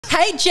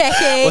Hey,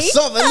 Jackie. What's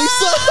up,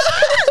 Elisa?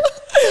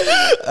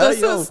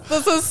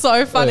 This is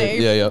so funny.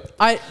 Yeah.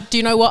 Do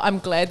you know what? I'm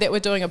glad that we're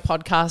doing a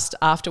podcast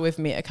after we've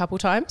met a couple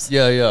times.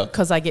 Yeah.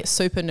 Because I get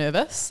super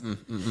nervous.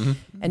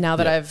 And now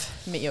that I've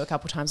met you a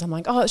couple times, I'm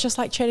like, oh, it's just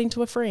like chatting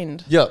to a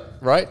friend. Yeah,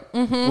 right?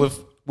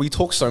 We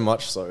talk so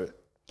much, so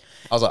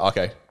I was like,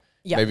 okay,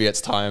 maybe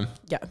it's time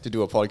to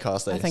do a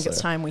podcast. I think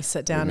it's time we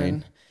sit down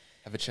and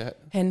have a chat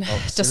and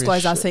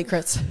disclose our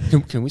secrets.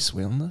 Can we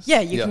swear on this?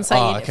 Yeah, you can say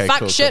okay, fuck,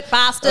 cool, shit,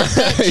 bastard,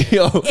 bitch.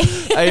 Yo.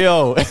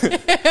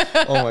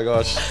 Oh my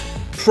gosh.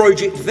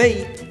 Project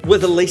V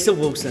with Elisa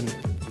Wilson.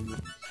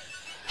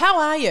 How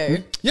are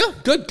you? Yeah,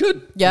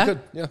 good. Yeah?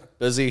 Good. Yeah.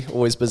 Busy,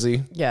 always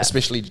busy. Yeah.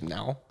 Especially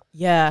now.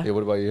 Yeah. Yeah,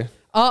 what about you?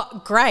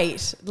 Oh,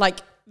 great. Like,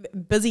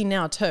 busy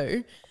now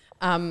too.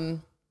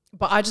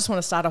 But I just want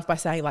to start off by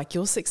saying, like,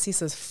 your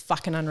success is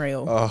fucking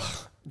unreal.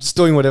 Just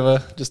doing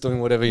whatever,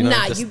 you know.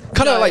 Nah, just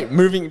kind of like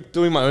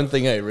doing my own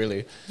thing,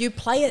 really. You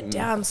play it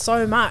down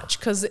so much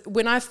because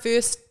when I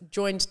first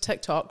joined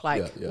TikTok,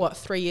 like,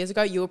 3 years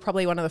ago, you were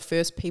probably one of the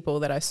first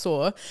people that I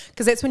saw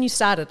because that's when you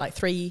started, like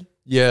 3.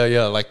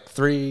 Yeah, like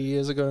 3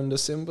 years ago in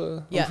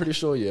December. Yeah. I'm pretty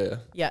sure, yeah.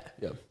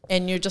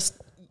 And you just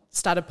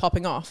started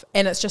popping off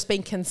and it's just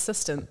been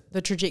consistent.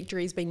 The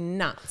trajectory's been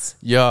nuts.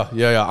 Yeah.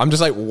 I'm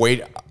just like,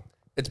 wait,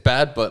 it's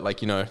bad, but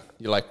like, you know,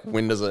 you're like,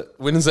 when is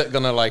it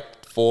gonna like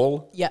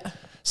fall? Yeah.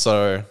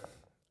 So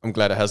I'm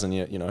glad it hasn't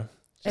yet, you know.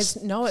 It's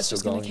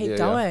just going to keep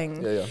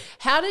going. Yeah.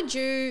 How did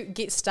you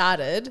get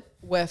started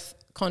with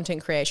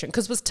content creation?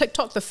 Because was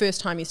TikTok the first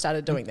time you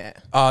started doing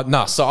that?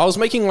 Nah, so I was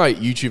making like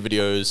YouTube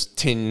videos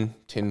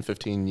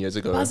 15 years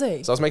ago.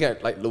 Buzzy. So I was making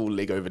like little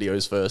Lego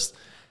videos first.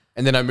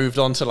 And then I moved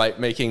on to like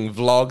making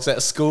vlogs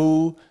at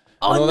school.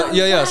 Oh, no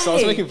Yeah. So I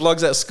was way. making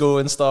vlogs at school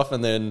and stuff.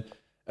 And then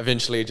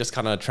eventually just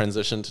kind of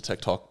transitioned to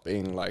TikTok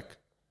being like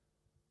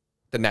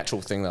the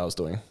natural thing that I was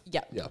doing.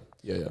 Yeah.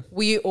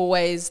 Were you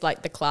always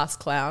like the class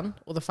clown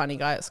or the funny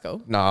guy at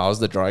school? Nah, I was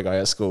the dry guy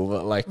at school,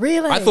 but like,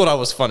 Really? I thought I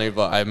was funny,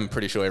 but I'm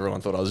pretty sure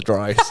everyone thought I was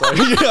dry. So I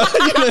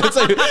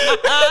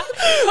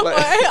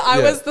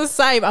was the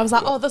same. I was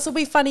like, oh, this will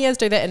be funny as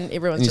do that. And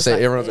everyone's you just say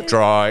like, everyone's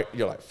dry.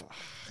 You're like, fuck.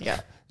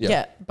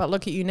 Yeah. But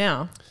look at you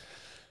now.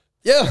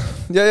 Yeah.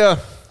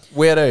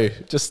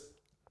 Weirdo. Just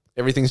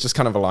everything's just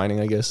kind of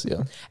aligning, I guess.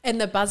 Yeah. And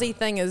the buzzy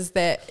thing is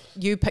that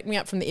you picked me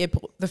up from the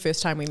airport the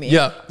first time we met.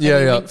 Yeah. We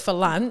went for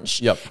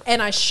lunch. Yep.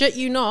 And I shit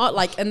you not,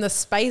 like in the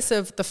space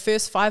of the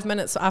first 5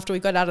 minutes after we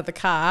got out of the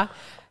car,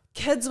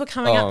 kids were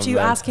coming up to you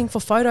asking for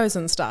photos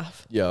and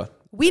stuff. Yeah.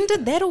 When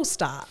did that all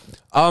start?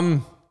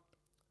 Around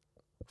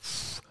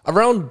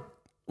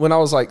when I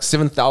was like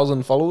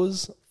 7,000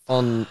 followers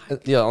on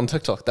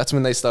TikTok. That's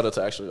when they started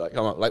to actually like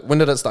come up. Like, when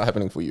did it start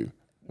happening for you?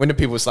 When did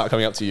people start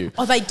coming up to you?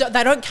 Oh, they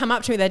don't come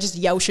up to me. They just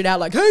yell shit out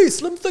like, hey,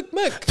 Slim Thick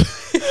Mick.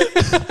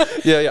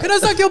 Yeah. Can I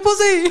suck your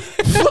pussy?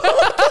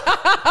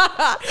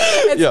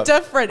 It's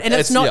different. And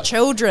it's not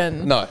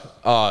children. No.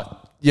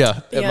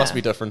 It must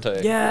be different too.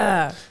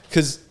 Yeah.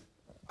 Because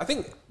I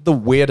think the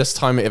weirdest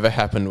time it ever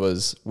happened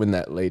was when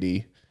that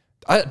lady...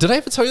 did I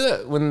ever tell you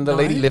that? When the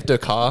lady left her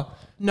car?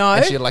 No.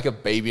 And she had like a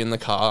baby in the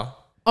car.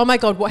 Oh my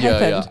God, what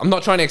happened? Yeah. I'm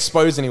not trying to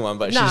expose anyone,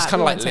 but she just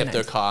kind of like left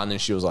her car and then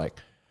she was like,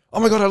 oh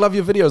my God, I love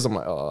your videos. I'm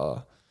like,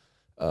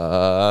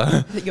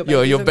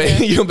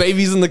 your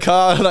baby's in the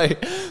car.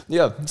 Like,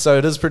 yeah. So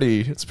it's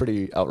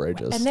pretty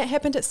outrageous. And that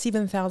happened at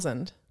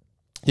 7,000.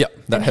 Yeah,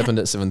 that happened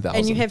at 7,000.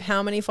 And you have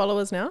how many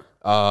followers now?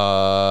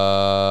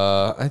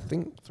 I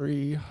think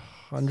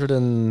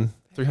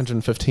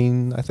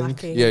 315, I think.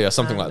 Fucking Yeah,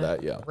 something like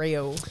that, yeah.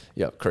 Real.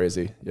 Yeah,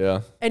 crazy,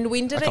 yeah. And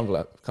when did I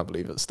can't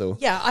believe it still.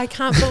 Yeah, I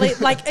can't believe,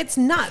 like, it's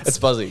nuts. It's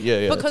buzzy,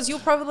 yeah. Because you're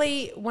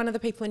probably one of the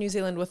people in New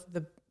Zealand with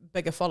the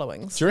bigger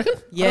followings. Do you reckon?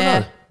 Yeah. I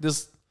don't know.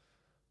 There's,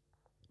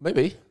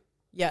 maybe.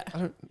 Yeah.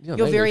 You're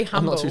maybe. Very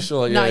humble. I'm not too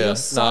sure. No, you're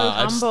so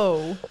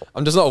humble.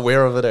 I'm just not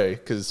aware of it,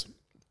 because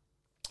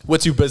we're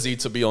too busy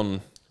to be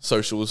on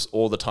socials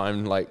all the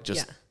time, like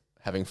just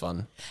having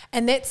fun.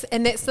 And that's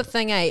the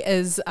thing,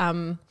 is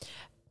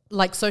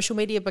like social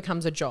media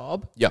becomes a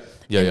job. Yeah.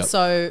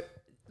 So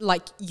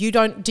like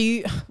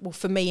well,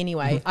 for me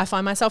anyway, I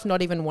find myself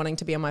not even wanting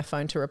to be on my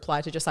phone to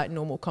reply to just like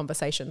normal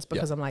conversations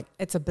because I'm like,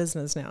 it's a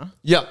business now.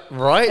 Yeah,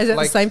 right? Is it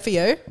the same for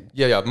you?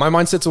 Yeah. My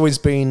mindset's always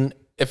been,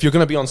 if you're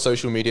going to be on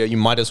social media, you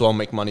might as well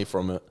make money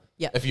from it.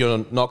 Yeah. If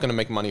you're not going to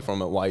make money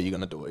from it, why are you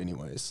going to do it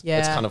anyways? Yeah.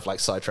 It's kind of like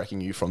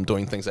sidetracking you from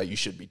doing things that you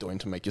should be doing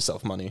to make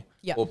yourself money.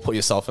 Yeah. Or put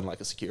yourself in like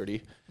a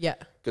security. Yeah.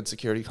 Good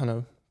security kind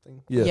of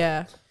thing.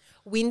 Yeah.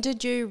 When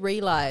did you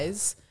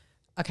realize,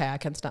 okay, I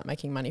can start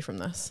making money from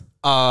this?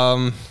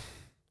 I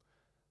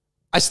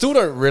still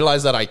don't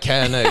realize that I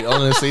can,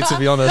 honestly, to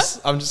be honest.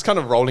 I'm just kind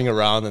of rolling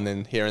around and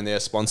then here and there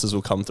sponsors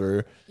will come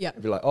through. Yeah.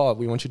 Be like, oh,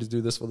 we want you to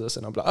do this for this.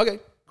 And I'll be like, okay,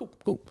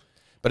 cool.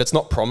 But it's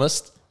not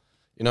promised,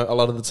 you know, a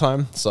lot of the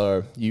time.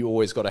 So you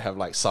always got to have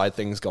like side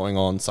things going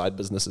on, side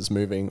businesses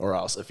moving, or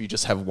else if you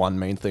just have one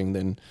main thing,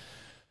 then,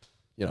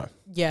 you know,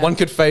 one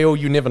could fail.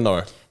 You never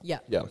know. Yeah.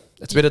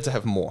 It's better to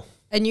have more.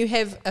 And you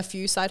have a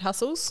few side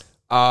hustles?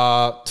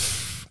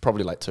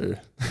 Probably like two.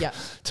 Yeah.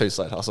 2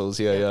 side hustles.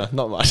 Yeah.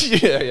 Not much.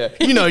 Yeah.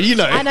 You know.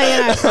 I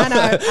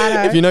know.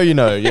 If you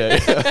know.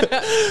 Yeah.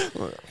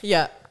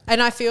 Yeah.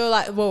 And I feel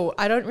like, well,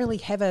 I don't really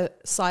have a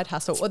side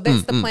hustle. Well,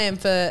 that's the plan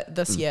for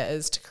this year,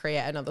 is to create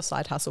another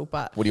side hustle.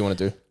 But what do you want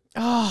to do?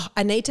 Oh,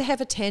 I need to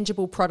have a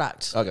tangible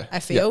product. Okay. I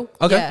feel.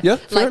 Yeah. Okay. Yeah.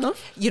 Fair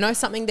enough. You know,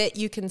 something that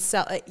you can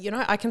sell. You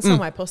know, I can sell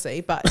my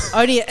pussy, but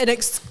only an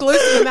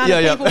exclusive amount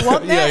of people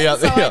want that.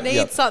 So I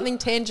need something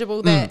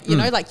tangible that, you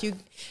know, like you.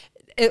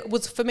 It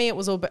was, for me, it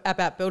was all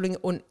about building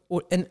an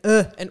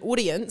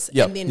audience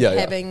and then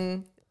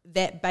having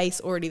that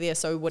base already there.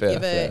 So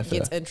whatever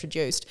gets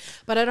introduced.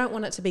 But I don't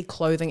want it to be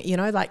clothing, you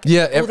know, like.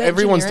 Yeah,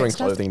 everyone's doing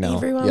clothing now.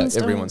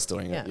 Everyone's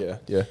doing it.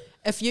 Yeah.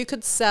 If you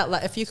could sell,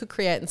 like, if you could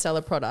create and sell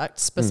a product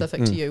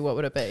specific to you, what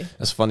would it be?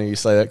 It's funny you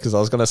say that, because I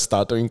was going to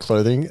start doing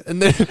clothing,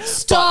 and then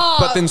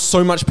Stop! But then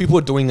so much people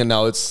are doing it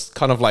now. It's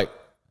kind of like,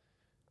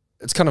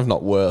 it's kind of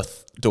not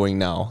worth doing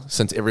now,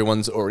 since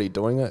everyone's already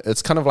doing it.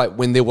 It's kind of like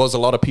when there was a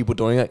lot of people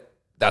doing it,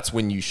 that's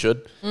when you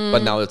should. But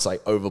now it's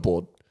like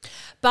overboard.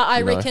 But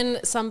I reckon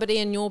somebody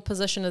in your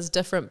position is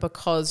different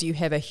because you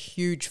have a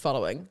huge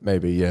following.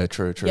 Maybe, yeah,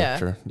 true. Yeah,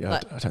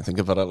 like, I don't think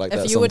about it like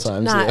that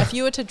sometimes. If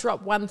you were to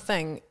drop one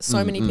thing,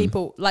 so many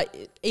people,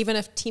 like even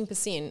if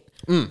 10%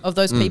 of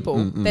those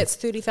people, that's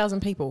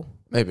 30,000 people.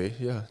 Maybe,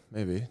 yeah.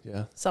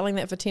 Selling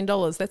that for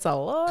 $10, that's a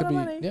lot of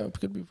money. Yeah, it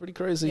could be pretty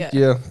crazy.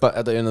 Yeah, but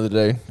at the end of the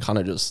day, kind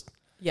of just...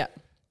 Yeah.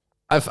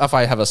 If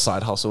I have a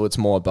side hustle, it's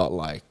more about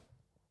like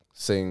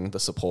seeing the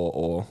support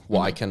or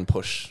what I can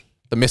push.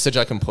 The message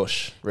I can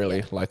push,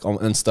 really. Like on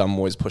Insta, I'm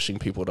always pushing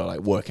people to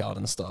like work out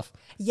and stuff.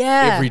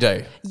 Yeah. Every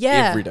day.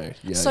 Yeah. Every day.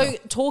 Yeah. So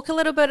talk a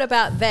little bit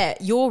about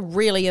that. You're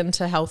really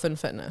into health and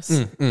fitness.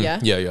 Yeah?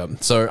 Yeah.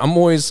 So I'm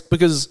always,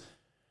 because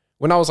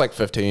when I was like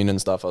 15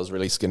 and stuff, I was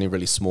really skinny,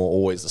 really small,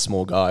 always the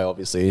small guy,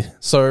 obviously.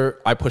 So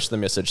I pushed the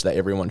message that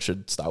everyone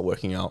should start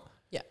working out.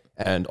 Yeah.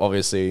 And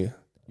obviously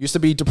used to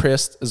be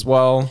depressed as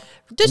well.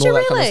 Did you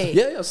really?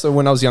 Yeah. So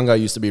when I was younger, I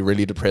used to be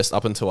really depressed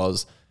up until I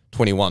was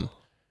 21.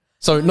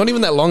 So not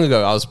even that long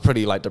ago, I was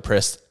pretty like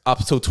depressed. Up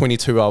till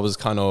 22, I was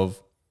kind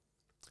of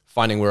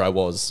finding where I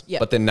was. Yeah.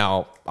 But then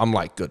now I'm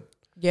like good.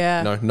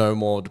 Yeah. No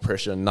more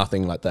depression,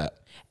 nothing like that.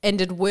 And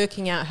did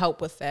working out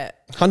help with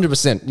that?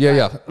 100%.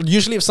 Yeah.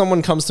 Usually if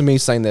someone comes to me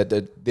saying that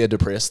they're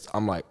depressed,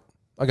 I'm like,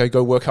 okay,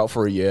 go work out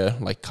for a year,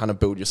 like kind of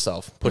build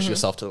yourself, push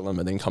yourself to the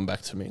limit, then come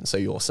back to me and say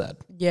you're sad.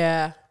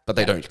 Yeah. But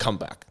they don't come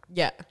back.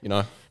 Yeah. You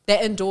know?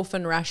 That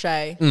endorphin rush,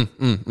 eh?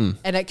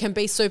 And it can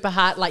be super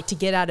hard, like to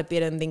get out of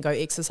bed and then go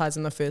exercise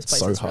in the first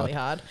place. It's really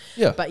hard.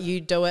 Yeah. But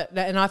you do it.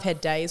 And I've had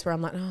days where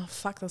I'm like, oh,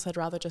 fuck this. I'd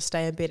rather just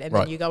stay in bed. And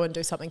then you go and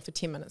do something for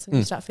 10 minutes and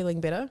you start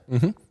feeling better.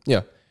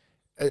 Yeah.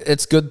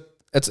 It's good.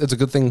 It's a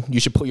good thing. You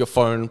should put your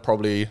phone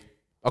probably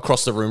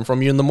across the room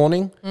from you in the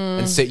morning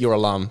and set your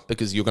alarm,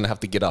 because you're going to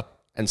have to get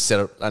up and set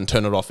it and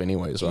turn it off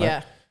anyways, right?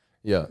 Yeah.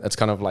 Yeah. It's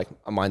kind of like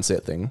a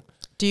mindset thing.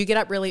 Do you get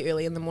up really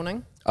early in the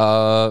morning?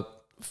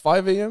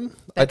 5 a.m.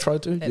 I try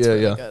to. That's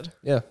really good.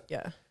 Yeah.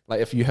 Like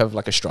if you have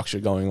like a structure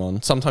going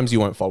on, sometimes you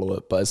won't follow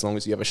it, but as long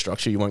as you have a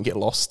structure, you won't get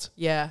lost.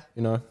 Yeah.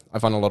 You know, I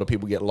find a lot of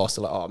people get lost.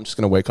 They're like, oh, I'm just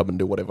going to wake up and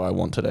do whatever I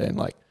want today. And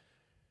like,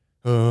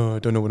 oh, I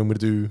don't know what I'm going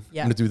to do.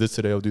 Yeah. I'm going to do this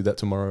today. I'll do that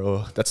tomorrow.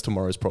 Oh, that's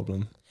tomorrow's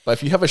problem. But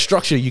if you have a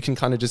structure, you can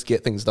kind of just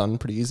get things done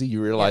pretty easy.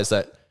 You realize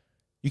that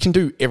you can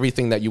do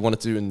everything that you want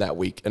to do in that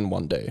week in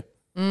one day.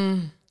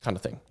 Kind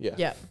of thing.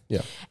 Yeah.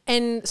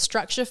 And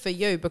structure for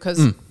you,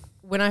 because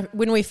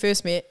when we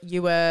first met,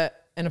 you were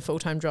in a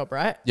full-time job,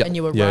 right? Yeah. And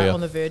you were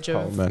on the verge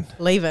of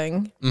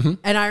leaving.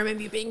 And I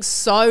remember you being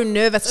so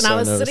nervous. And I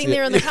was sitting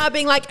there in the car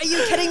being like, are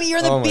you kidding me? You're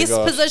in the best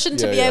position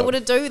to be able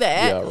to do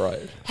that. Yeah,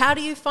 right. How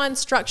do you find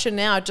structure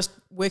now, just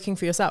working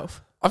for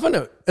yourself? I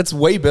find it's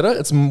way better.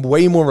 It's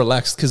way more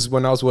relaxed, because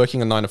when I was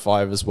working a 9 to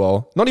 5 as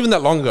well, not even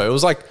that long ago, it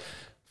was like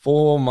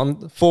 4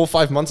 or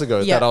 5 months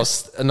ago that I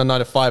was in a 9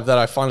 to 5 that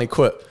I finally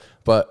quit.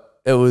 But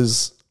it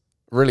was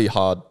really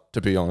hard,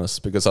 to be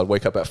honest, because I'd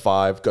wake up at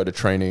 5, go to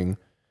training,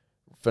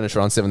 finish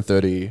around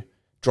 7:30,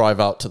 drive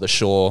out to the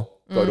shore,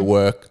 go to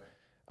work.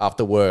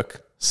 After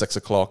work, 6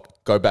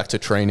 o'clock, go back to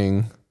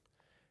training.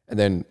 And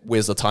then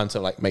where's the time to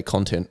like make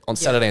content? On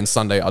Saturday and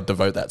Sunday, I'd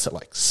devote that to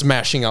like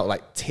smashing out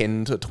like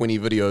 10 to 20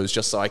 videos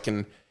just so I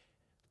can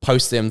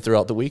post them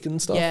throughout the week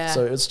and stuff. Yeah.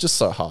 So it's just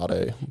so hard,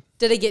 eh?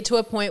 Did it get to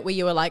a point where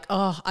you were like,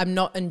 oh, I'm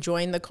not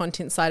enjoying the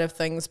content side of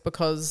things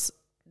because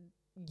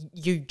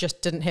you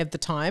just didn't have the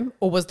time?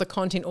 Or was the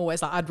content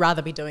always like, I'd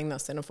rather be doing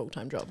this than a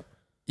full-time job?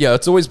 Yeah,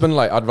 it's always been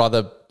like,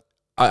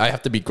 I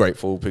have to be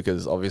grateful,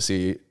 because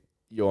obviously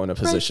you're in a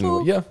position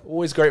where,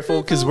 always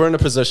grateful, because we're in a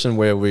position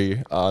where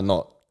we are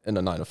not in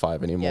a 9 to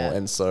 5 anymore. Yeah.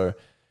 And so,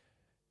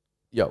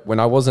 when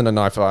I was in a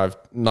 9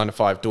 to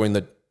 5 doing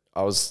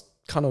I was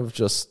kind of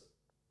just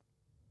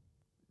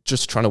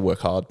trying to work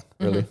hard,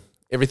 really.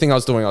 Everything I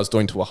was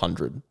doing to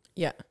 100.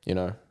 Yeah. You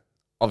know,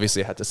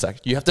 obviously I had to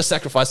you have to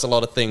sacrifice a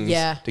lot of things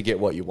to get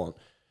what you want.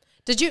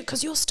 Did you?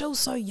 Because you're still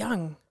so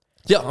young.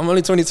 Yeah, I'm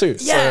only 22.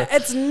 Yeah, so,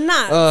 it's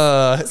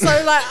nuts.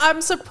 So like,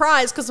 I'm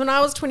surprised, because when I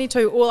was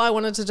 22, all I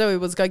wanted to do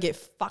was go get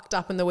fucked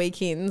up in the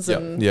weekends.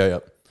 And Yeah.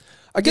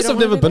 I guess I've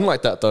never been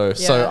like that though.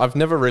 So I've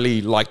never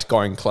really liked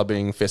going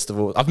clubbing,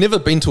 festival. I've never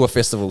been to a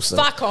festival since.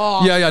 Fuck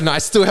off. Yeah, no, I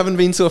still haven't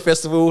been to a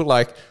festival.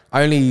 Like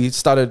I only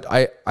started,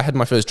 I had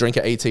my first drink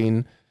at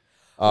 18.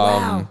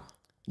 Wow.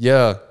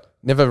 Yeah,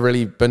 never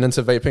really been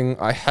into vaping.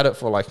 I had it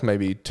for like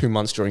maybe 2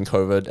 months during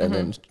COVID and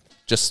then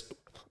just...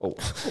 Oh.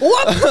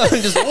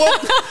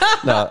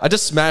 What? No, I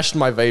just smashed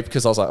my vape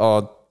because I was like,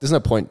 oh, there's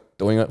no point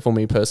doing it for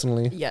me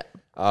personally.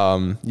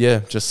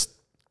 Yeah. Just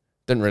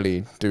didn't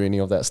really do any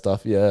of that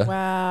stuff. Yeah.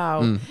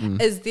 Wow.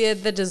 Is there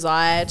the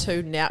desire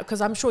to now, because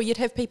I'm sure you'd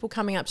have people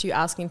coming up to you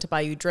asking to buy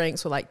you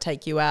drinks or like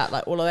take you out,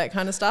 like all of that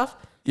kind of stuff.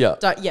 Yeah.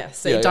 Don't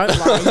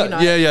lie, you know.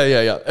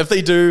 Yeah. If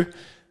they do,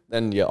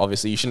 then yeah,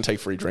 obviously you shouldn't take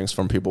free drinks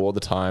from people all the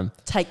time.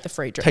 Take the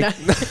free drink.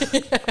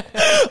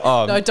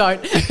 No,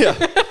 don't.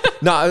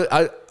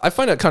 No, I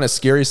find it kind of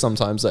scary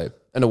sometimes though,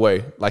 in a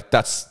way. Like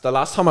that's the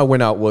last time I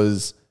went out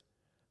was,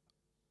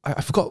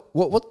 I forgot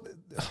what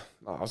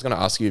I was going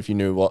to ask you if you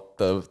knew what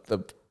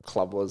the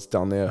club was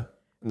down there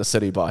in the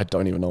city, but I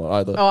don't even know it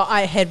either. Oh,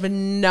 I had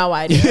no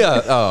idea.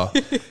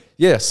 Yeah.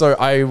 Yeah. So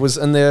I was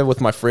in there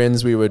with my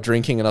friends. We were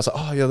drinking and I was like,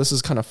 oh yeah, this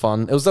is kind of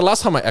fun. It was the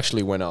last time I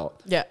actually went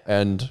out. Yeah.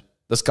 And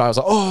this guy was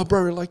like, oh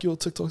bro, like your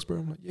TikToks, bro.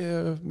 I'm like,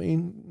 yeah,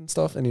 mean and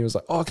stuff. And he was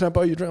like, oh, can I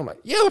buy you a drink? I'm like,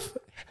 yeah,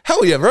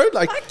 hell yeah, bro.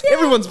 Like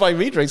everyone's buying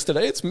me drinks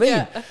today. It's me.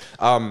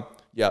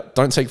 Yeah.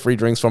 Don't take free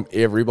drinks from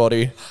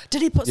everybody.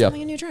 Did he put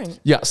something in your drink?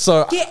 Yeah.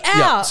 So get out.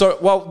 Yeah, so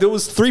well, there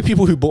was 3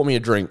 people who bought me a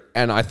drink,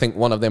 and I think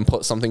one of them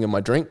put something in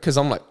my drink because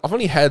I'm like, I've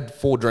only had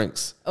 4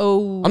 drinks.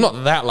 Oh, I'm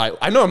not that light.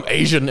 I know I'm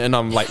Asian and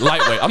I'm like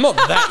lightweight. I'm not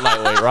that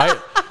lightweight, right?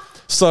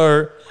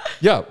 So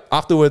yeah,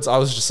 afterwards I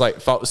was just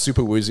like felt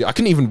super woozy. I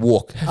couldn't even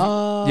walk.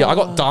 Oh. Yeah, I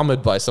got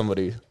dharmed by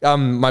somebody.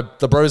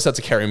 The bros had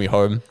to carry me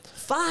home.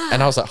 Fuck.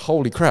 And I was like,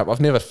 holy crap,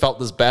 I've never felt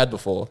this bad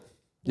before.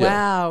 Yeah.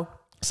 Wow.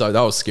 So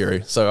that was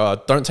scary.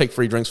 So don't take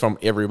free drinks from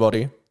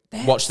everybody.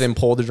 Watch them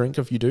pour the drink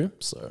if you do.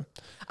 So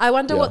I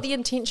wonder what the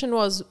intention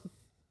was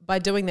by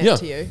doing that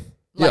to you.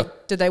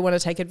 Like, did they want to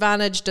take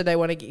advantage? Did they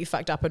want to get you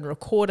fucked up and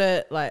record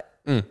it? Like,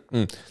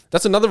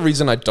 that's another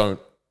reason I don't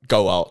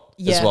go out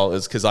as well,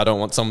 is because I don't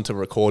want someone to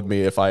record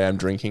me if I am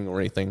drinking or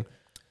anything.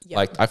 Yeah.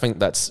 Like, I think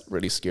that's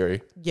really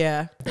scary.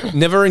 Yeah.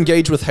 Never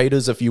engage with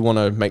haters if you want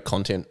to make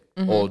content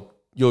or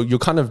you're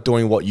kind of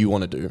doing what you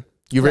want to do.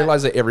 You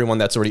realize that everyone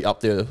that's already up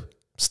there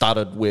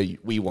started where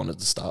we wanted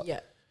to start.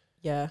 Yeah.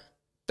 Yeah.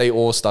 They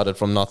all started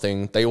from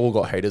nothing. They all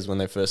got haters when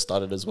they first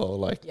started as well.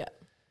 Like,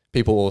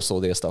 people all saw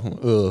their stuff and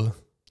went, ugh,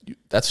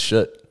 that's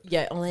shit.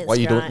 Yeah. Oh, that's why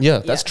you doing? Yeah,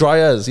 that's dry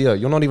as. Yeah,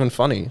 you're not even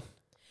funny.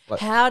 Like,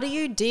 how do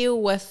you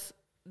deal with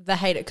the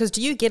hate? Because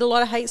do you get a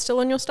lot of hate still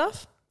on your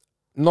stuff?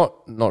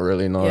 Not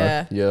really, no.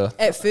 Yeah.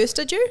 At first,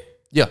 did you?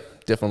 Yeah,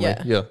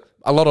 definitely. Yeah.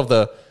 A lot of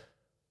the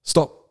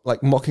stop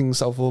like mocking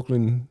South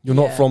Auckland, you're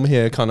not from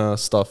here kind of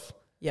stuff.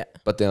 Yeah.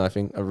 But then I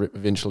think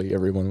eventually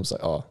everyone was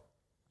like, oh,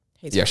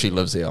 he actually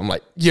lives here. I'm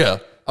like, yeah,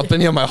 I've been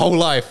here my whole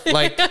life.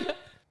 Like,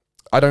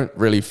 I don't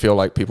really feel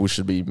like people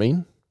should be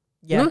mean.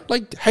 Yeah. You know?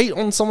 Like, hate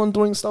on someone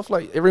doing stuff.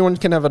 Like, everyone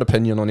can have an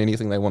opinion on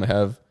anything they want to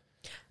have.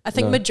 I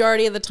think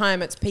majority of the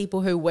time it's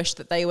people who wish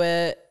that they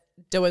were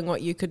doing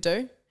what you could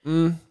do.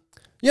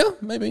 Yeah,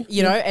 maybe.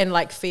 You know, and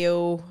like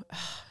feel...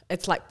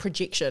 It's like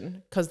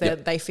projection because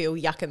they feel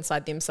yuck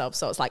inside themselves.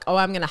 So it's like, oh,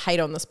 I'm going to hate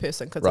on this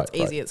person because it's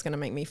easy. It's going to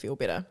make me feel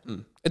better.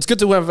 It's good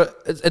to have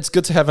it's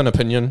good to have an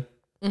opinion,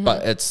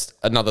 but it's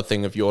another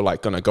thing if you're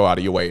like going to go out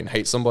of your way and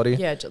hate somebody.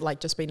 Yeah,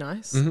 like just be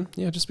nice.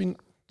 Yeah, just be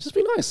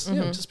nice.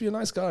 Yeah, just be a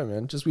nice guy,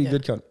 man. Just be a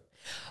good cunt.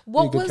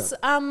 What was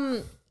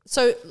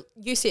so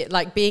you said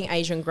like being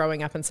Asian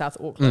growing up in South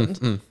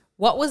Auckland.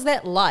 What was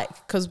that like?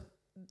 Because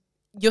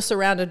you're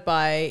surrounded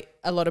by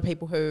a lot of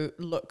people who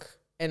look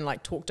and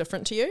like talk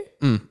different to you.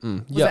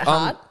 Was that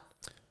hard?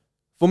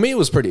 For me, it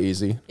was pretty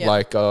easy. Yeah.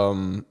 Like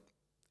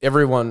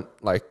everyone,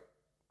 like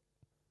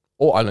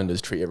all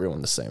islanders treat everyone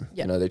the same.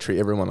 Yeah. You know, they treat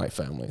everyone like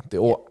family. They're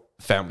all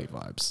family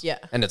vibes. Yeah.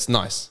 And it's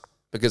nice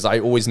because I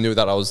always knew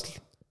that I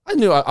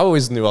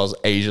always knew I was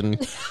Asian.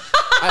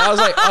 I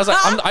was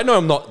like, I know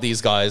I'm not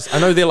these guys.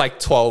 I know they're like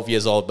 12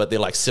 years old, but they're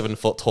like 7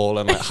 foot tall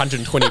and like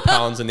 120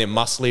 pounds and they're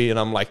muscly. And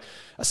I'm like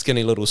a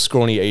skinny little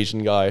scrawny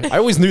Asian guy. I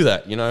always knew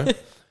that, you know?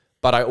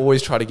 But I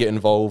always try to get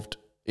involved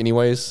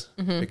anyways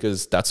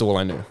because that's all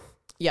I knew.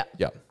 Yeah.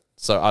 Yeah.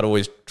 So I'd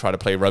always try to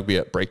play rugby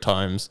at break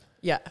times.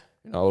 Yeah.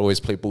 You know, I'd always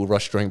play bull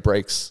rush during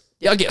breaks.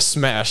 Yeah, I get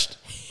smashed.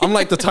 I'm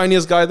like the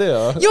tiniest guy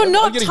there. You're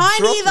not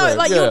tiny though.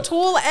 Like you're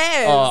tall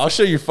as. Oh, I'll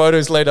show you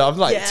photos later. I'm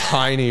like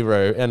tiny,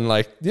 bro. And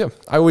like, yeah,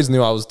 I always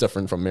knew I was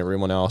different from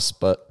everyone else,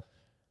 but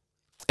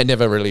it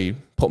never really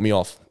put me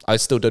off. I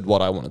still did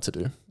what I wanted to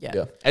do.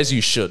 Yeah. As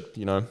you should,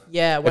 you know.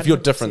 Yeah. 100%. If you're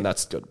different,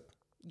 that's good.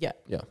 Yeah.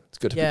 Yeah. It's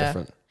good to be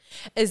different.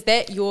 Is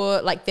that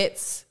your, like,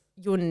 that's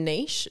your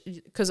niche?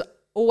 Because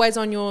always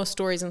on your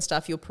stories and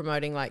stuff, you're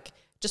promoting, like,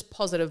 just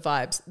positive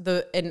vibes.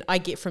 And I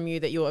get from you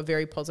that you're a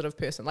very positive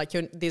person. Like,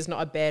 there's not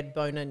a bad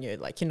bone in you.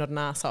 Like, you're not an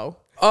asshole.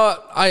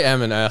 I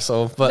am an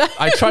asshole, but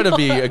I try to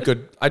be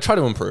I try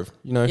to improve,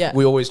 you know? Yeah.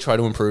 We always try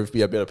to improve,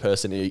 be a better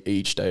person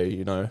each day,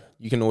 you know?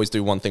 You can always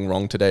do one thing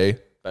wrong today.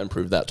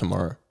 improve that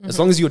tomorrow. As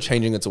long as you're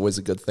changing, it's always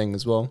a good thing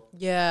as well.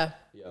 Yeah.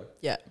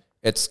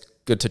 It's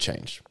good to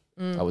change,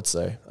 I would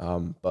say,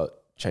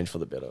 but change for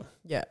the better.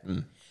 Yeah.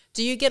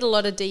 Do you get a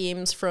lot of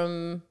DMs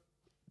from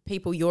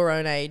people your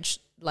own age,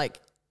 like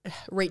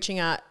reaching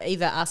out,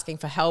 either asking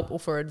for help or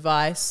for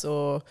advice,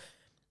 or,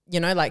 you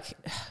know, like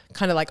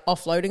kind of like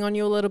offloading on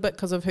you a little bit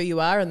because of who you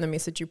are and the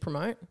message you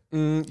promote?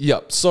 Yeah.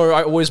 So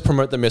I always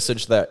promote the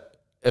message that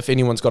if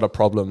anyone's got a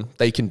problem,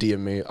 they can DM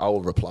me, I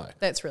will reply.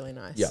 That's really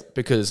nice. Yeah,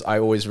 because I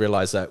always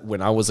realized that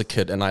when I was a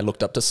kid and I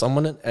looked up to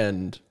someone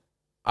and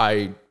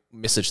I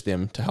messaged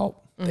them to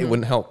help, they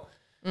wouldn't help.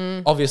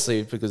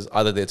 Obviously, because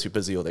either they're too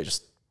busy or they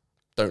just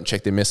don't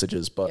check their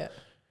messages. But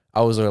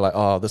I was really like,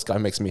 oh, this guy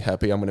makes me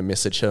happy. I'm going to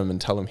message him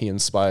and tell him he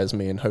inspires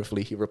me and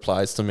hopefully he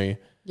replies to me.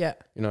 Yeah.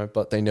 You know,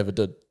 but they never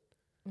did.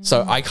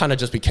 So I kind of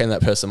just became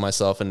that person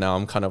myself, and now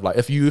I'm kind of like,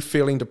 if you're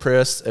feeling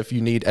depressed, if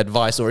you need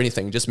advice or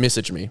anything, just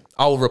message me.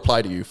 I'll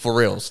reply to you for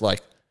reals.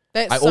 Like,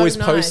 I always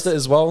post it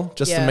as well,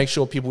 just to make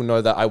sure people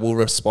know that I will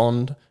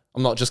respond.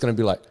 I'm not just going to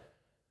be like,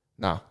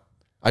 nah,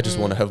 I just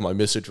want to have my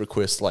message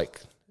request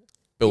like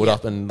build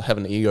up and have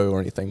an ego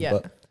or anything.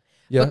 But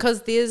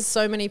because there's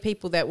so many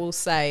people that will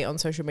say on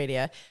social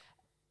media,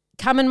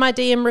 come in my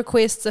DM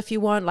requests if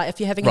you want, like if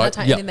you're having a hard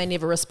time, and then they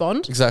never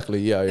respond.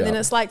 Exactly, And then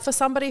it's like, for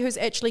somebody who's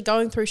actually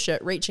going through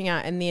shit, reaching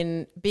out and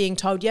then being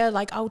told,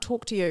 like I'll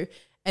talk to you,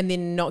 and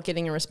then not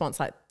getting a response.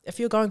 Like, if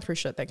you're going through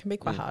shit, that can be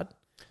quite hard.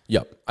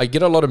 Yeah, I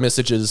get a lot of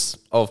messages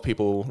of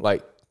people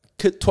like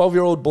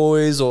 12-year-old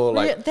boys or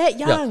like that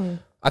young.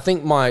 I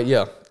think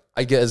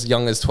I get as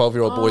young as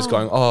 12-year-old boys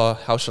going, oh,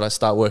 how should I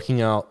start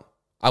working out?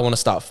 I want to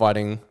start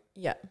fighting.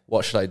 Yeah.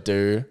 What should I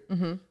do?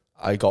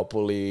 I got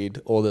bullied,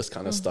 all this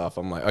kind of stuff.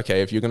 I'm like,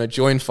 okay, if you're going to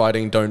join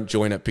fighting, don't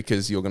join it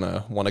because you're going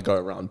to want to go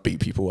around beat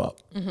people up.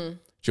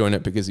 Join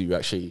it because you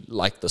actually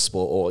like the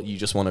sport or you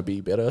just want to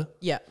be better.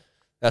 Yeah.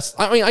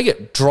 I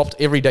get dropped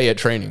every day at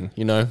training,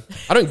 you know.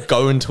 I don't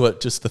go into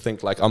it just to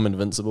think like I'm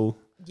invincible.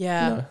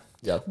 Yeah. You know?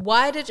 Yeah.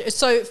 Why did you,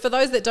 so for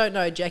those that don't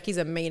know, Jackie's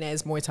a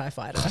mean-ass Muay Thai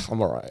fighter.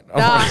 I'm all right.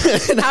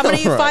 How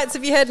many fights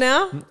have you had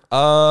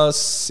now?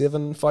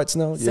 7 fights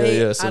now. See,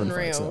 yeah, 7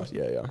 unreal. fights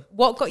now. Yeah.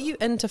 What got you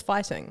into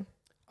fighting?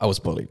 I was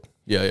bullied.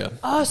 Yeah.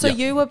 Oh, so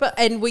you were,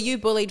 and were you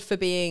bullied for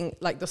being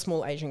like the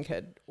small Asian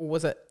kid, or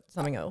was it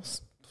something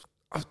else?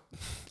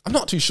 I'm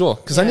not too sure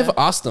because I never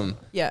asked him.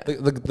 Yeah.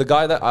 The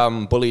guy that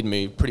bullied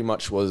me pretty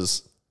much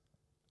was,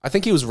 I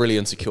think he was really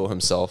insecure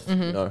himself. You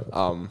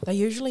know, they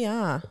usually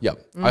are. Yeah.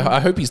 I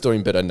hope he's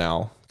doing better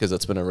now because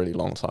it's been a really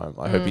long time.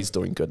 I hope he's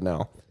doing good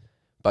now.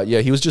 But yeah,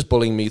 he was just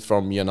bullying me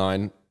from year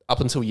 9 up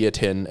until year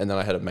 10, and then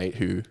I had a mate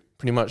who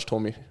pretty much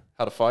taught me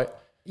how to fight.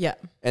 Yeah.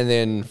 And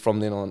then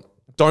from then on,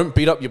 don't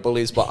beat up your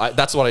bullies, but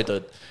that's what I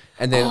did.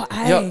 And then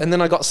and then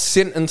I got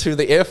sent into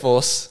the Air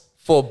Force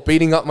for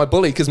beating up my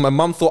bully because my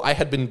mum thought I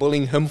had been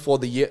bullying him for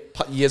the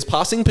years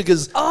passing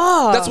because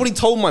that's what he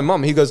told my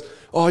mum. He goes,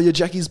 oh, yeah,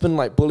 Jackie's been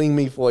like bullying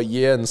me for a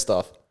year and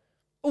stuff.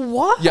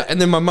 What? Yeah, and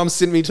then my mum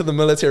sent me to the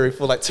military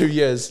for like 2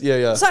 years.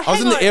 Yeah. So I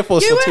was in the Air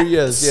Force for 2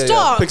 years.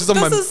 Stop. Because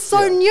this is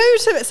so new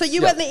to it. So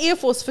you were in the Air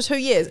Force for 2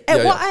 years.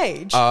 At what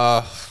age?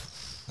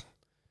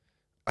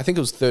 I think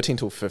it was 13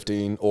 till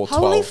 15 or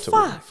 12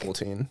 till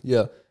 14.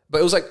 Yeah. But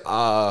it was like,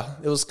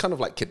 it was kind of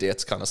like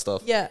cadets kind of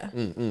stuff. Yeah.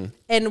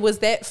 And was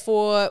that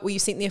were you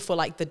sent there for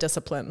like the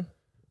discipline?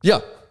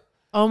 Yeah.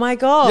 Oh my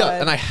God.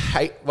 Yeah. And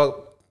I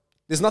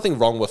there's nothing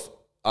wrong with,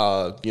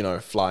 you know,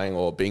 flying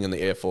or being in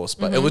the Air Force,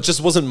 but it just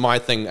wasn't my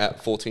thing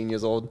at 14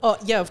 years old. Oh,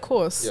 yeah, of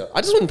course. Yeah.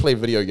 I just wouldn't play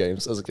video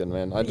games as a kid,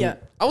 man.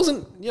 I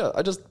wasn't,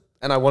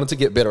 and I wanted to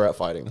get better at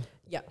fighting.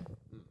 Yeah.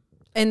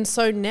 And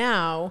so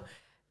now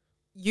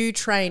you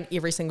train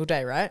every single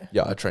day, right?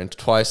 Yeah, I train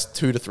twice,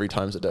 2 to 3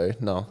 times a day.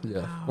 No, yeah.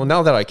 Wow. Well,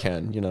 now that I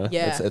can, you know,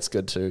 it's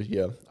good too.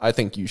 Yeah. I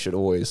think you should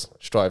always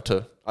strive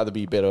to either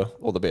be better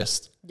or the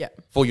best. Yeah.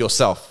 For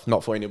yourself,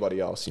 not for anybody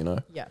else, you know?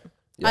 Yeah.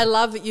 I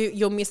love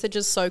your message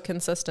is so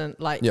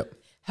consistent. Like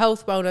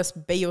health, wellness,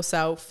 be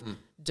yourself,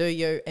 do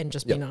you, and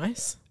just be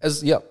nice.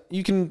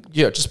 You can,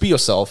 just be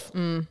yourself.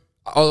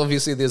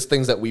 Obviously, there's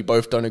things that we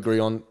both don't agree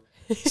on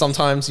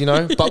sometimes, you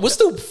know, but we're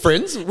still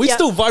friends. We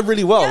still vibe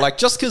really well. Like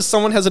just because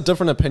someone has a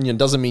different opinion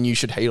doesn't mean you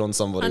should hate on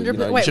somebody. You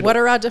know? Wait, what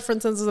are our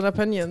differences in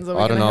opinions?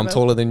 I don't know. I'm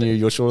taller than you.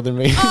 You're shorter than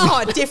me.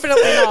 Oh,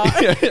 definitely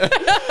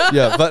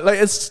not. But like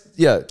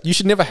you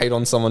should never hate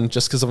on someone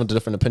just because of a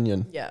different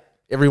opinion. Yeah.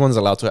 Everyone's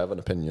allowed to have an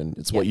opinion.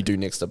 It's what you do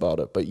next about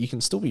it. But you can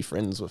still be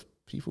friends with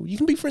people. You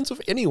can be friends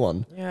with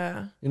anyone.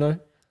 Yeah. You know?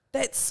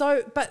 That's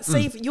so... But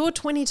see, if you're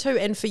 22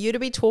 and for you to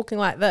be talking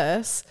like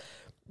this...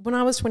 When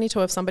I was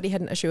 22, if somebody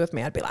had an issue with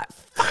me, I'd be like,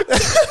 fuck you,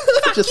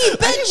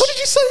 bitch. Hey, what did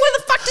you say? Where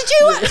the fuck did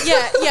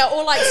you... Yeah.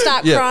 Or like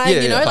start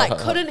crying, you know? Like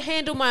couldn't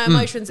handle my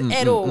emotions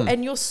at all.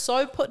 And you're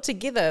so put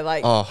together.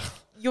 Like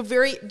you're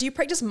very... Do you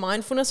practice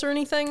mindfulness or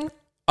anything?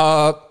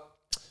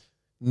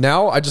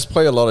 Now I just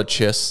play a lot of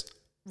chess.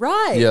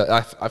 Right.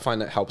 Yeah, I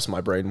find that helps my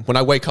brain. When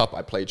I wake up,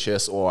 I play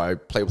chess or I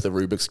play with a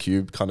Rubik's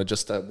Cube, kind of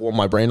just to warm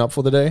my brain up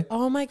for the day.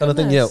 Oh my goodness. Kind of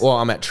thing, yeah. Or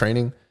I'm at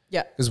training.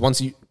 Yeah. Because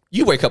once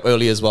you wake up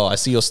early as well. I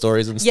see your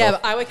stories and stuff. Yeah,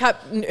 but I wake up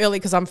early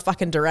because I'm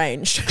fucking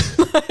deranged.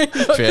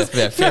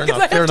 Fair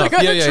enough.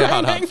 Yeah,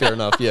 hard, fair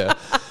enough, yeah.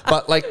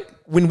 But like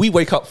when we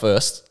wake up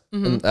first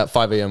at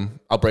 5 a.m.,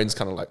 our brain's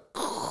kind of like,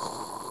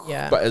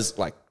 yeah. But as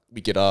like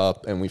we get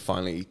up and we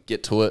finally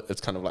get to it,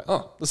 it's kind of like,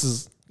 oh, this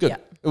is good. Yeah.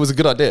 It was a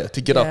good idea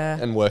to get up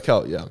and work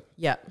out, yeah.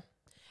 Yeah.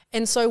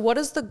 And so what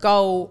is the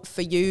goal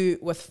for you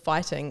with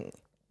fighting?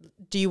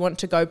 Do you want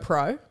to go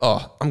pro?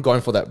 Oh, I'm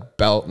going for that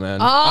belt, man.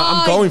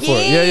 I'm going for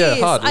it. Yeah,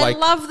 hard. I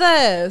love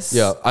this.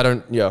 Yeah,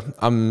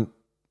 I'm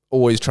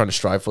always trying to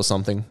strive for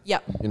something. Yeah.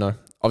 You know,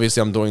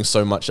 obviously I'm doing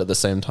so much at the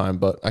same time,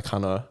 but I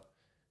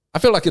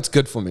feel like it's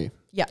good for me.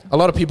 Yeah. A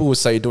lot of people would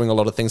say doing a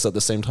lot of things at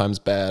the same time is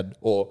bad,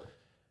 or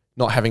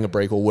not having a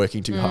break or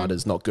working too hard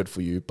is not good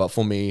for you. But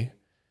for me,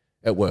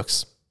 it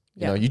works.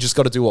 You know, you just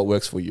got to do what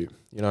works for you.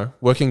 You know,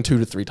 working 2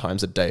 to 3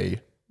 times a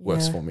day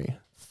works for me.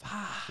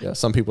 Yeah,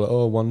 some people are,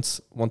 oh, once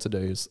a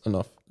day is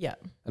enough. Yeah.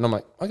 And I'm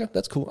like, okay,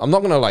 that's cool. I'm not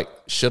going to like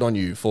shit on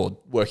you for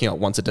working out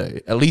once a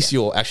day. At least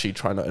you're actually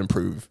trying to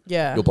improve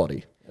your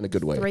body in a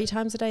good way. 3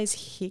 times a day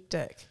is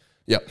hectic.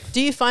 Yep.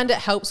 Do you find it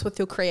helps with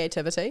your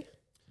creativity?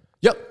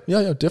 Yep.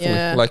 Yeah, definitely.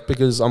 Yeah. Like,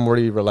 because I'm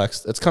already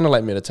relaxed. It's kind of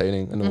like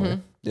meditating in a way.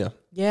 Yeah.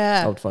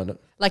 Yeah. I would find it.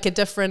 Like a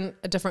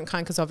different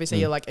kind, because obviously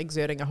you're like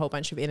exerting a whole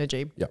bunch of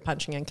energy,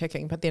 punching and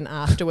kicking. But then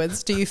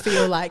afterwards, do you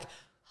feel like,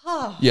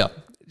 Yeah.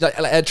 Like,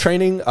 at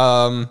training,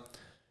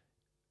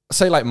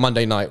 say like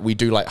Monday night, we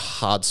do like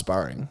hard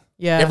sparring.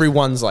 Yeah.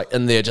 Everyone's like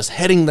in there just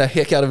hitting the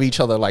heck out of each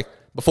other. Like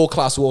before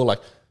class, we're all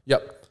like,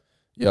 yep.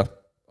 Yeah.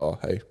 Oh,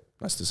 hey,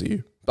 nice to see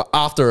you. But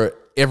after it,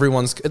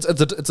 everyone's, it's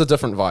a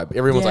different vibe.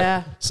 Everyone's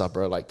like, sup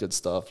bro, like good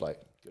stuff, like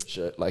good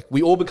shit. Like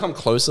we all become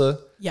closer.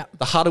 Yeah.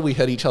 The harder we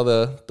hit each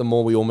other, the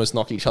more we almost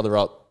knock each other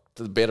out,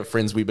 the better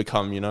friends we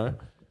become, you know?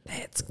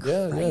 That's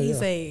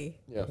crazy.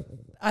 Yeah.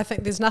 I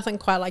think there's nothing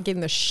quite like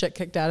getting the shit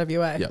kicked out of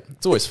you, eh? Yeah.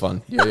 It's always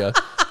fun. Yeah.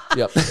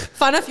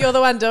 Fun if you're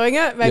the one doing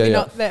it. Maybe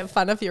not that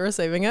fun if you're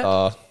receiving it.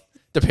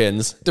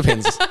 Depends.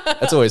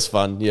 It's always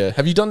fun. Yeah.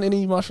 Have you done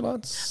any martial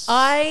arts?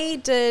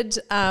 I did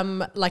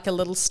like a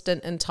little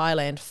stint in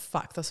Thailand.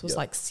 Fuck, this was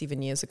like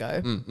 7 years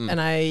ago. And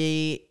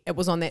it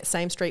was on that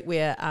same street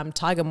where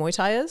Tiger Muay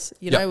Thai is,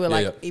 you know,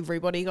 where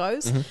everybody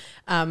goes.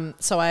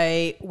 So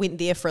I went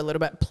there for a little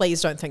bit.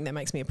 Please don't think that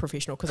makes me a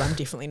professional, because I'm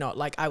definitely not.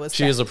 Like I was.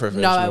 She is a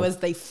professional. No, I was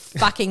the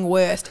fucking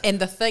worst. And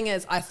the thing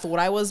is, I thought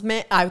I was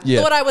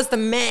thought I was the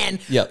man.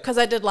 Yeah. Because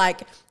I did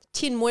like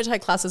 10 Muay Thai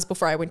classes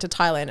before I went to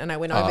Thailand, and I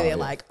went over there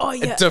like, oh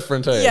yeah.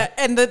 Different, eh? Yeah,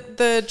 and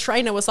the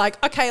trainer was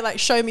like, okay, like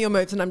show me your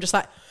moves, and I'm just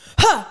like,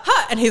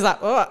 ha, and he's like,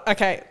 oh,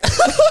 okay.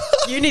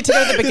 You need to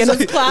go to the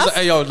beginner's class. Like,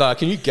 hey, yo, nah,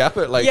 can you gap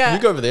it? Like, can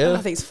you go over there? Oh,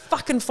 these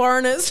fucking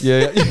foreigners.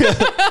 Yeah.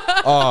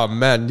 Oh,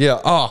 man,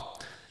 yeah. Oh,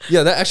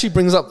 yeah, that actually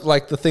brings up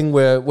like the thing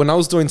where when I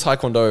was doing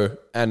Taekwondo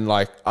and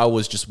like I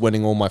was just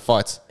winning all my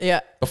fights. Yeah.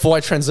 Before I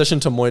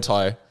transitioned to Muay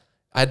Thai,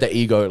 I had the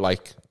ego,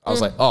 like, I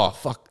was like, oh,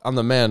 fuck, I'm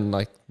the man.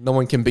 Like, no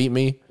one can beat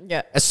me.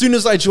 Yeah. As soon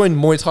as I joined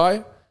Muay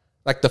Thai,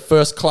 like the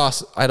first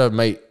class, I had a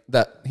mate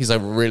that he's a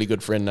really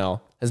good friend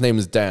now. His name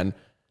is Dan.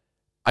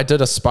 I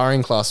did a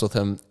sparring class with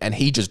him and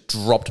he just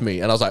dropped me.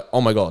 And I was like, oh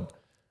my God,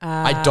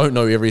 I don't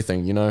know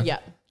everything, you know? Yeah.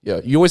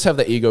 Yeah. You always have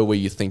the ego where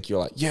you think you're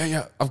like,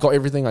 yeah, I've got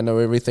everything. I know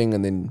everything.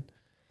 And then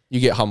you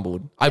get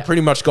humbled. I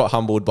pretty much got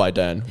humbled by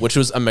Dan, which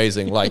was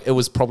amazing. Like it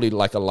was probably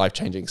like a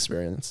life-changing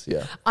experience.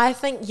 Yeah. I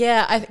think,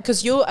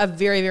 because you're a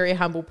very, very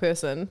humble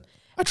person.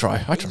 I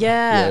try.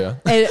 Yeah.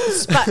 But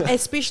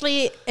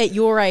especially at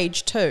your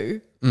age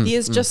too,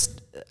 there's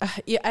just,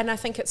 and I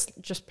think it's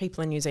just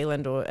people in New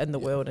Zealand or in the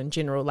world in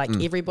general, like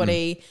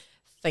everybody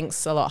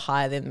thinks a lot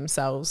higher than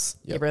themselves.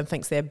 Yep. Everyone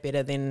thinks they're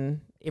better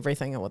than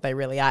everything or what they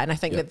really are. And I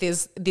think that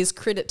there's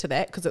credit to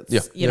that, because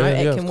it's, you know,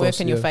 it can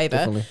work in your favor.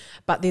 Definitely.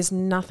 But there's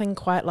nothing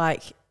quite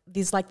like,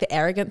 there's like the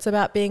arrogance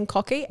about being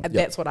cocky. And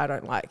that's what I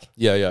don't like.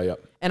 Yeah.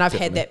 And I've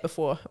had that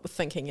before with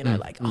thinking, you know,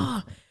 like,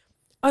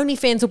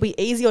 OnlyFans will be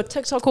easy or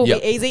TikTok will be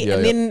easy.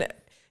 And then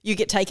you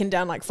get taken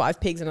down like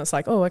 5 pegs and it's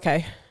like, oh,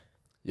 okay.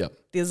 Yep.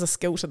 There's a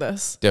skill to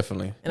this.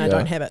 Definitely. And I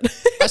don't have it.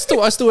 I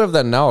still have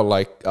that now.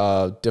 Like,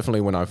 definitely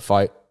when I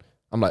fight,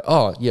 I'm like,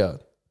 oh yeah,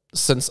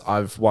 since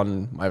I've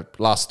won my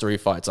last 3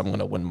 fights, I'm going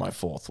to win my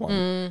 4th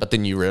one. But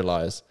then you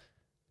realize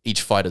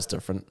each fight is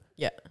different.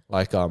 Yeah.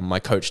 Like, my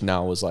coach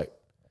now was like,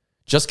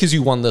 just because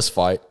you won this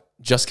fight,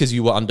 just because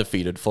you were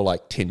undefeated for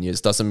like 10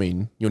 years doesn't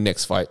mean your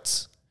next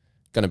fight's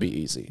going to be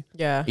easy.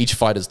 Yeah. Each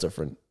fight is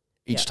different.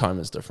 Each time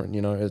is different.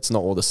 You know, it's not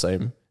all the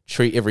same.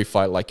 Treat every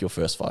fight like your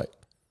first fight.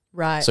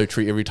 Right. So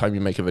treat every time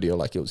you make a video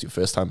like it was your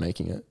first time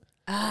making it.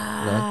 You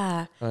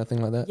know? Kind of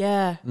thing like that.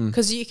 Yeah.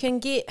 Because you can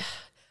get,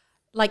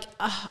 like,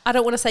 I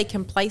don't want to say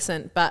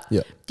complacent, but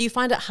do you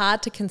find it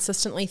hard to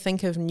consistently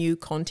think of new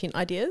content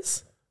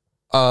ideas?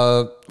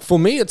 For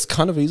me, it's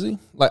kind of easy.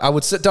 Like I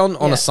would sit down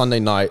on a Sunday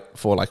night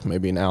for like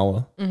maybe an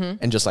hour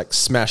and just like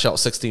smash out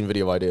 16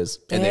 video ideas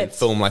and then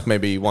film like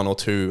maybe 1 or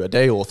 2 a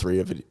day or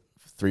 3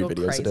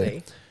 videos a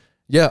day.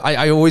 Yeah,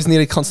 I always need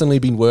to constantly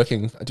be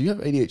working. Do you have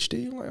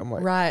ADHD? Like, I'm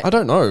like, I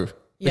don't know.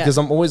 because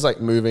I'm always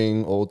like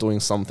moving or doing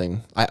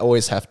something. I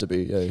always have to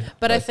be. Yeah.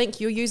 But I think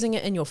you're using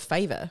it in your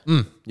favor.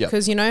 Yeah.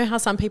 Because you know how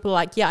some people are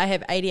like, yeah, I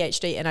have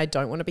ADHD and I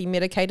don't want to be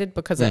medicated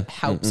because it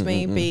helps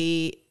me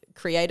be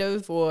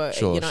creative or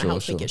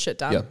helps me get shit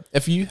done. Yeah.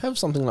 If you have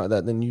something like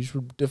that, then you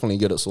should definitely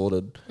get it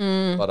sorted.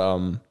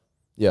 But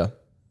yeah,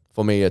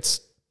 for me,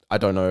 I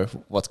don't know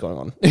what's going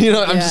on.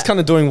 I'm just kind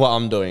of doing what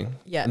I'm doing.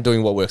 Yeah. And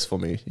doing what works for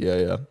me.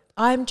 Yeah.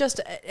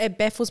 It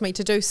baffles me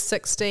to do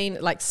 16,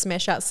 like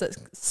smash out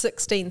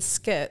 16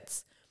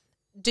 skits.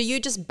 Do you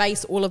just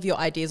base all of your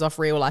ideas off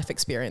real life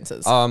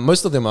experiences?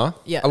 Most of them are.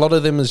 Yeah. A lot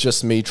of them is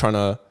just me trying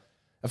to,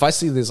 if I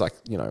see there's like,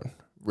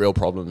 real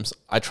problems,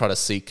 I try to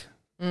seek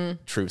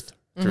truth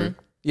through.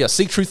 Yeah,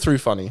 seek truth through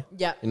funny.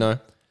 Yeah.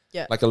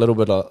 Yeah. Like a little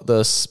bit of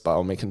this, but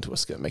I'll make it into a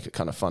skit, make it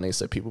kind of funny.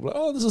 So people are like,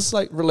 oh, this is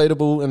like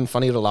relatable and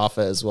funny to laugh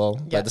at as well.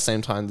 But at the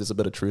same time, there's a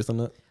bit of truth in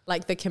it.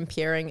 Like the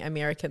comparing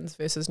Americans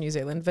versus New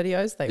Zealand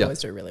videos, they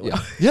always do really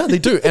well. Yeah, they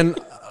do. And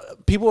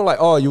people are like,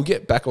 oh, you'll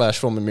get backlash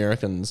from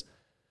Americans.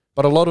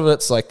 But a lot of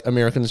it's like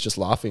Americans just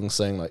laughing,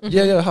 saying like,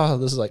 haha,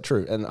 this is like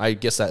true. And I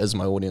guess that is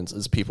my audience,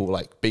 is people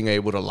like being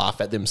able to laugh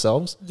at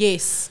themselves.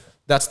 Yes.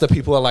 That's the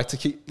people I like to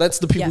keep. That's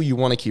the people you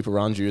want to keep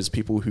around you, is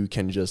people who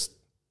can just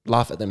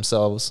laugh at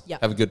themselves,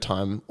 have a good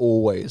time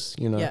always,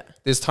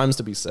 There's times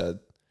to be sad.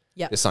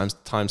 Yeah. There's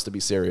times to be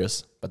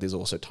serious, but there's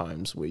also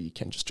times where you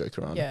can just joke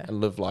around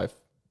and live life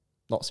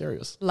not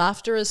serious.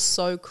 Laughter is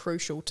so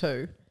crucial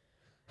too.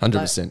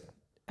 100%.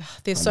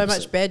 There's so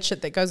much bad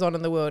shit that goes on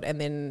in the world, and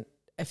then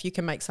if you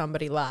can make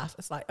somebody laugh,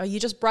 it's like, oh,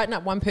 you just brighten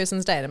up one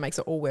person's day and it makes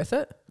it all worth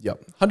it.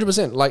 Yep.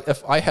 100%. Like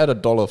if I had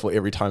 $1 for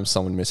every time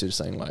someone messaged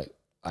saying like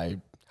I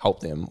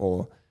helped them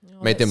or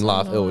made them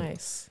laugh,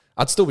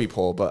 I'd still be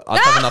poor, but I'd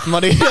have enough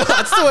money.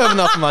 I'd still have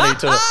enough money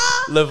to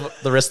live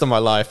the rest of my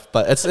life.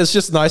 But it's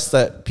just nice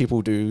that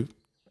people do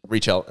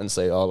reach out and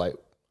say, oh, like,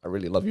 I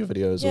really love your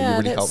videos, or you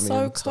really helped me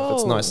and stuff.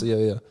 It's nice.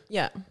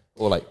 Yeah.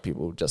 Or like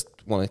people just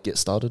want to get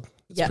started.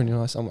 It's pretty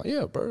nice. I'm like,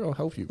 yeah, bro, I'll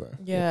help you, bro.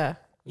 Yeah.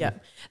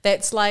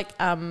 That's like,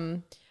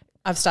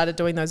 I've started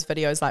doing those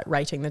videos like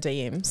rating the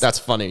DMs. That's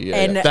funny.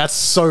 Yeah. That's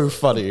so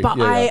funny. But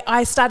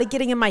I started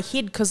getting in my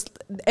head because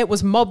it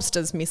was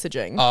mobsters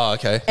messaging. Oh,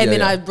 okay. And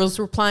then I was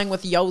replying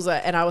with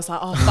Yolza, and I was like,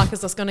 oh, fuck,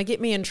 is this going to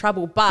get me in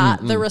trouble? But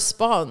the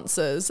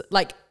responses,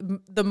 like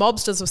the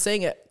mobsters were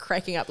seeing it,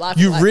 cracking up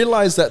laughing. You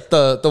realize that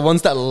the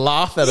ones that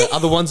laugh at it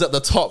are the ones at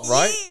the top,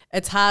 right?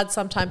 It's hard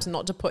sometimes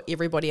not to put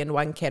everybody in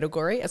one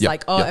category. It's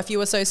like, if you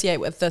associate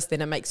with this,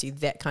 then it makes you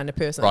that kind of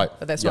person. Right.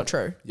 But that's not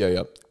true.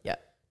 Yeah.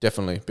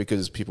 Definitely,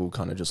 because people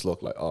kind of just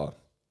look like, oh,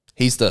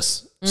 he's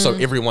this. So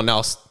everyone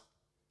else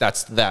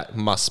that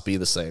must be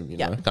the same,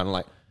 know? Kind of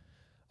like,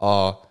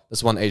 oh,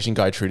 this one Asian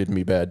guy treated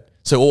me bad,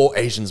 so all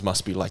Asians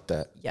must be like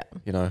that. Yeah.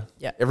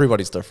 Yeah.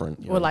 Everybody's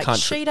different. Or like,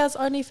 she does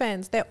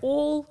OnlyFans. They're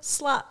all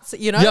sluts,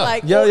 Yeah.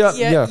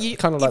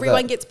 Kind of like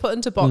everyone gets put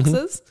into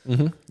boxes.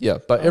 Yeah,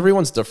 but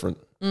everyone's different.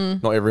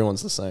 Not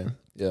everyone's the same.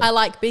 Yeah. I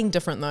like being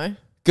different though.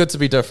 Good to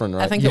be different,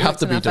 right? I think you it have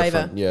to be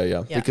different.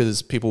 Yeah.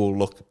 Because people will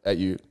look at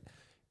you.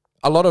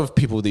 A lot of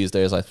people these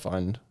days, I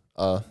find,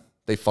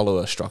 they follow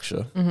a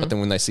structure, but then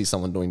when they see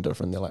someone doing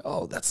different, they're like,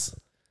 "Oh, that's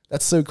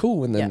so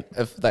cool." And then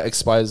if that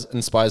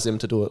inspires them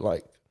to do it,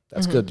 like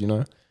that's good,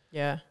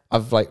 Yeah.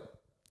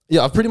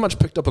 I've pretty much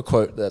picked up a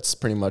quote that's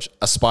pretty much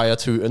aspire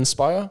to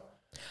inspire.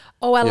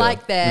 Oh, I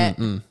like that.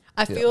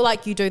 I feel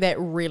like you do that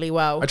really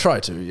well. I try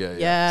to,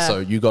 yeah. So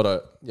you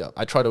gotta,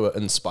 I try to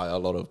inspire a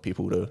lot of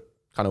people to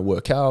kind of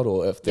work out,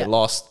 or if they're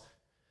lost,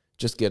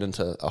 just get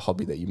into a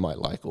hobby that you might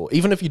like, or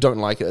even if you don't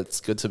like it, it's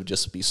good to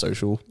just be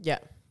social. Yeah.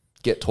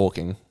 Get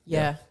talking.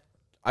 Yeah.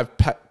 I've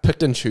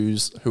picked and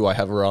choose who I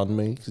have around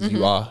me, because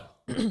you are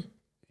you're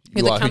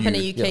the company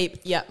you keep.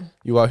 Yeah.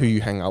 You are who you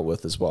hang out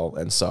with as well.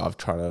 And so I've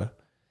tried to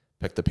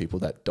pick the people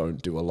that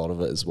don't do a lot of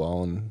it as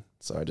well. And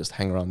so I just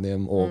hang around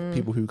them, or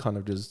people who kind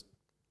of just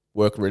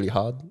work really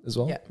hard as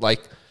well. Yeah.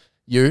 Like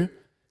keep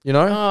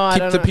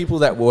the people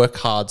that work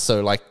hard.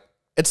 So like,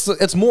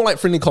 it's more like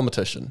friendly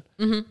competition.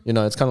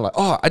 It's kind of like,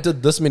 oh, I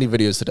did this many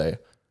videos today.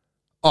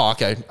 Oh,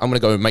 okay, I'm going to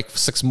go make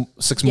six more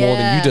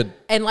than you did.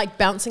 And like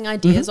bouncing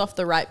ideas off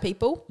the right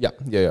people.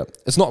 Yeah.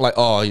 It's not like,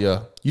 oh,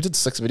 yeah, you did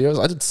 6 videos,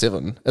 I did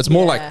 7. It's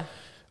more like,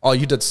 oh,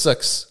 you did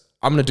 6,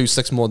 I'm going to do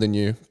 6 more than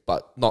you,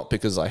 but not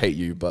because I hate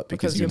you, but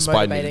because you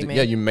inspired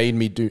me. You made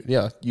me do,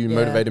 you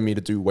motivated me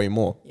to do way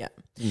more. Yeah.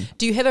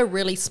 Do you have a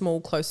really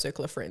small, close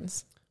circle of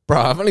friends?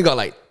 Bro, I've only got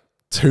like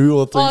 2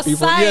 or 3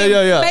 people. Same.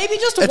 Yeah. Maybe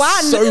just one.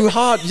 It's so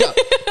hard. Yeah.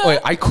 Wait,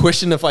 I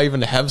question if I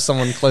even have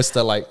someone close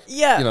to like,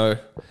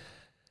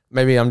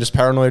 maybe I'm just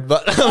paranoid,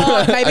 but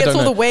maybe it's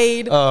all the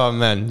weed. Oh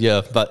man,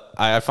 yeah. But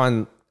I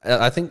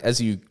think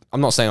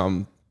I'm not saying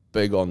I'm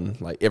big on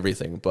like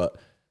everything, but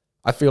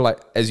I feel like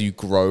as you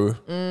grow,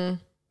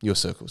 your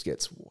circles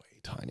gets way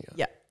tinier.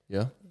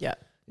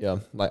 Yeah.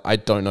 Like I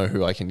don't know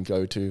who I can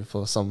go to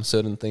for some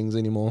certain things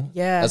anymore.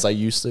 Yeah. As I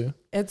used to.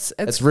 It's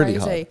really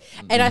hard.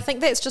 And I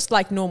think that's just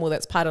like normal.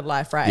 That's part of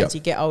life, right? As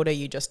you get older,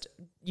 you just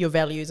your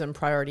values and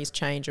priorities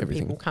change and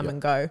people come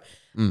and go.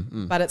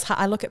 But it's hard.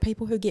 I look at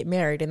people who get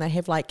married and they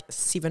have like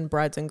 7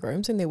 brides and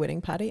grooms in their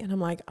wedding party, and I'm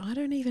like, I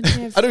don't even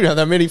have. I don't have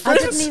that many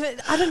friends.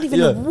 I don't even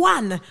have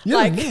one.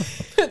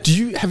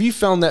 Have you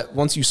found that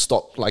once you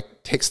stop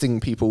like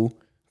texting people?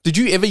 Did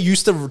you ever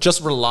used to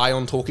just rely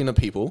on talking to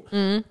people,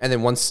 and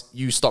then once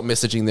you stop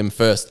messaging them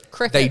first,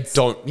 they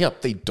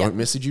don't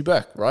message you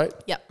back, right?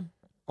 Yep.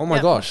 Oh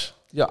my gosh.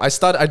 Yeah, I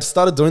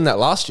started doing that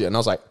last year, and I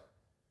was like,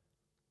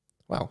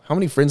 wow, how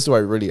many friends do I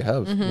really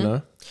have? You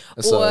know,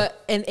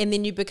 and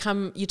then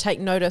you take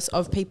notice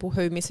of people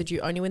who message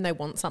you only when they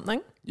want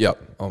something. Yep.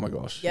 Oh my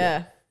gosh.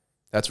 Yeah.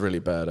 That's really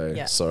bad, eh?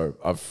 Yeah. So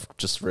I've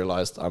just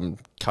realized I'm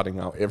cutting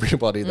out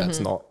everybody that's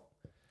not.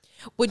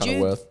 Would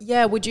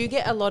you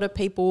get a lot of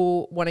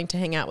people wanting to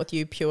hang out with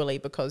you purely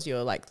because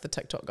you're like the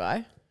TikTok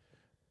guy?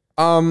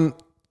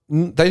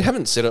 They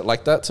haven't said it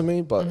like that to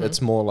me, but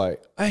it's more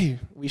like, hey,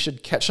 we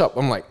should catch up.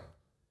 I'm like,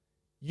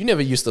 you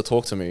never used to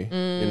talk to me,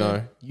 you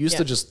know? You used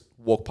to just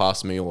walk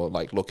past me or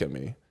like look at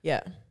me.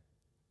 Yeah.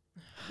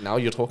 Now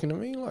you're talking to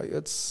me? Like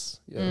it's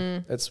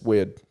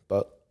weird.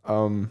 But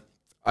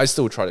I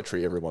still try to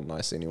treat everyone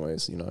nice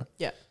anyways, you know?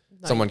 Yeah.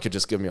 No. Someone could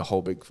just give me a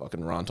whole big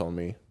fucking rant on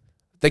me.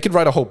 They could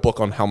write a whole book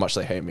on how much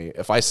they hate me.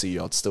 If I see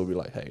you, I'd still be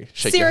like, hey,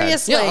 shake your hand.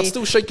 Seriously? Yeah, I'd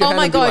still shake your hand.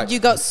 Oh my God, like, you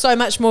got so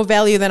much more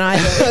value than I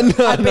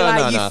do. I'd be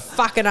like, you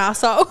fucking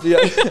asshole.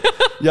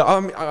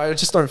 Yeah, I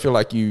just don't feel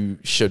like you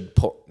should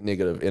put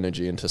negative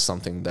energy into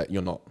something that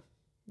you're not.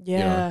 Yeah.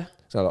 You know?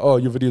 So like, oh,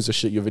 your videos are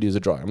shit, your videos are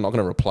dry. I'm not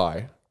going to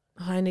reply.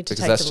 I need to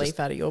take the leaf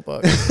out of your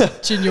book.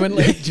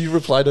 Genuinely. Yeah, do you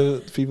reply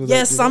to people?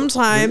 Yes,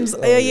 sometimes.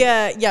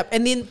 Yeah.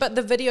 And then, but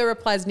the video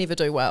replies never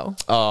do well.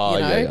 Oh, you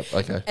know? Yeah.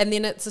 Okay. And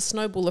then it's a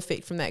snowball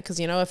effect from that, because,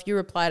 you know, if you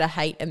reply to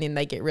hate and then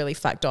they get really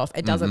fucked off,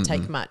 it doesn't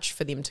take much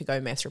for them to go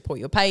mass report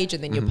your page,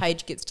 and then your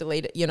page gets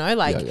deleted, you know,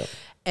 like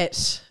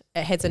it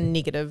has a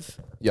negative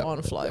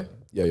on-flow.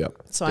 Yeah.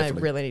 So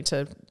definitely. I really need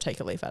to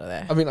take a leaf out of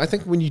there. I mean, I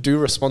think when you do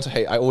respond to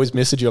hate, I always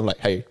message you. I'm like,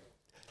 hey,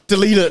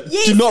 delete it.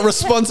 Yes, do not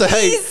respond to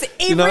hate.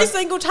 Every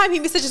single time he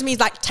messages me, he's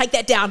like, take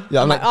that down.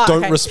 Yeah, I'm like,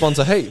 don't respond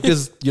to hate,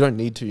 because you don't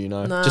need to, you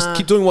know. Just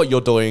keep doing what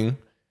you're doing.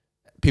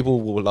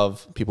 People will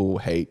love, people will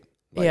hate.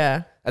 Like,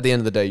 at the end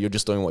of the day, you're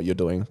just doing what you're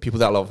doing. People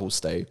that love will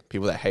stay.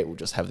 People that hate will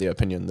just have their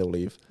opinion, they'll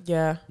leave.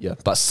 Yeah.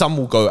 But some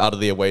will go out of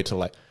their way to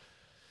like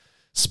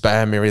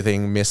spam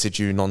everything, message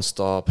you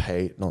nonstop,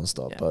 hate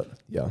nonstop. But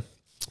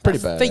pretty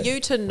bad. For you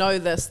to know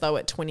this though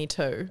at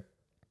 22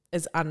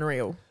 is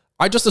unreal.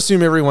 I just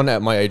assume everyone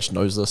at my age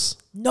knows this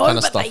kind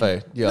of stuff,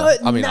 Yeah,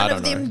 I mean, I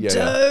don't know. None of them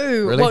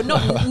do. Really? Well,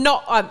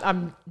 not.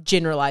 I'm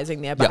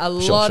generalizing there, but a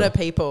lot of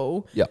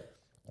people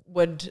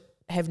would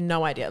have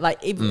no idea. Like,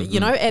 you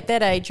know, at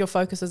that age, your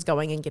focus is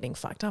going and getting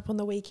fucked up on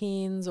the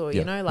weekends, or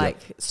you know, like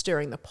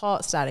stirring the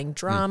pot, starting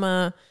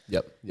drama.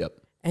 Yep.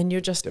 And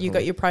you're just you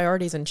got your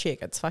priorities in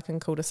check. It's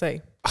fucking cool to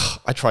see.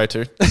 I try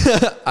to.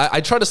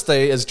 I try to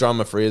stay as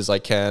drama free as I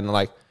can.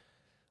 Like,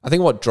 I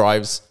think what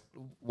drives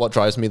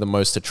me the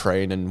most to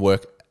train and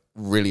work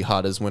really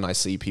hard is when I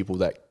see people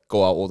that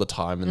go out all the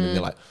time and then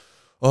they're like,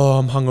 oh,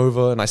 I'm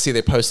hungover. And I see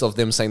their posts of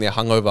them saying they're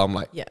hungover. I'm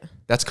like,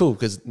 that's cool,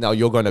 because now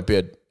you're going to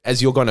bed.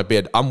 As you're going to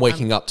bed, I'm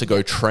waking up to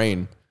go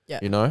train,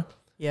 you know?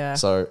 Yeah.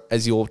 So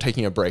as you're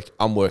taking a break,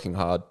 I'm working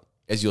hard.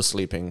 As you're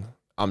sleeping,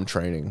 I'm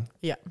training.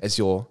 Yeah. As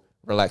you're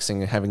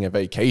relaxing and having a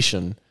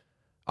vacation,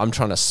 I'm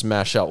trying to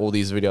smash out all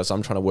these videos.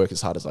 I'm trying to work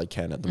as hard as I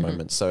can at the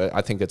moment. So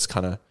I think it's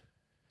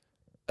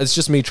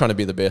just me trying to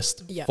be the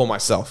best for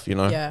myself, you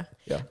know? Yeah.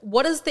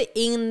 What is the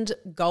end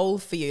goal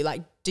for you?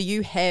 Like, do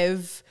you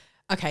have,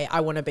 okay,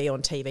 I want to be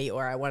on TV,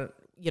 or I want,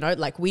 you know,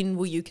 like, when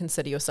will you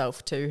consider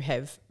yourself to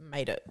have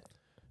made it?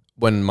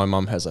 When my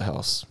mum has a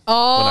house.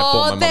 Oh, when I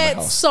bought my mum a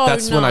house. So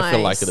that's nice. When I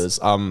feel like it is.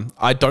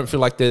 I don't feel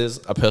like there's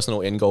a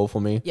personal end goal for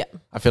me. Yeah.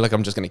 I feel like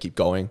I'm just going to keep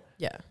going.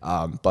 Yeah.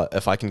 But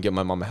if I can get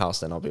my mum a house,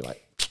 then I'll be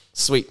like,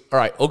 sweet. All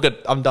right, all good.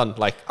 I'm done.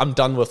 Like, I'm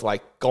done with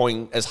like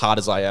going as hard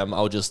as I am.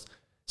 I'll just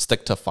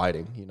stick to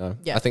fighting, you know?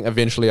 Yeah. I think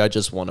eventually I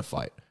just want to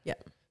fight. Yeah.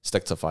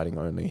 Stick to fighting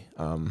only.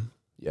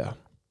 Yeah.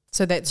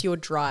 So that's your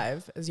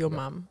drive, is your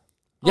mum?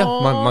 Yeah,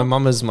 my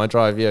mum is my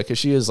drive, because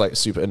she is like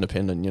super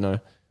independent, you know?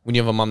 When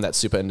you have a mum that's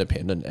super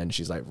independent and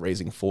she's like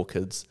raising 4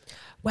 kids.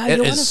 Wow, you're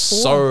one of 4.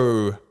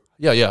 So,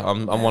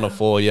 I'm one of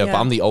 4, but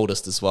I'm the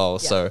oldest as well.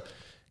 So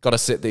got to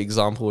set the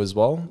example as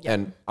well.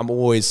 And I'm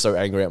always so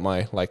angry at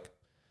my like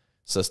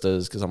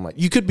sisters, because I'm like,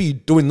 you could be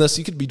doing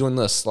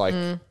this,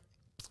 like,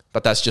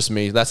 but that's just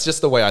me. That's just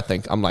the way I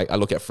think. I'm like, I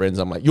look at friends,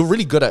 I'm like, you're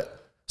really good at,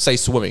 say,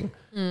 swimming.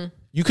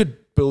 You could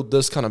build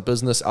this kind of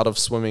business out of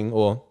swimming,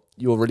 or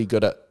you're really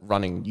good at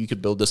running. You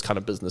could build this kind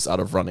of business out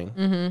of running.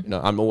 You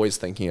know, I'm always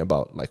thinking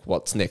about like,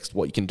 what's next,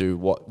 what you can do,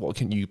 what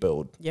can you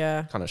build?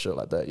 Yeah. Kind of shit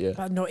like that,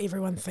 But not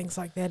everyone thinks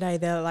like that, eh?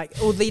 They're like,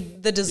 or the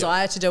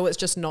desire to do it's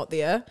just not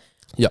there.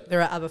 Yep.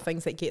 There are other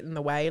things that get in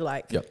the way,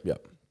 like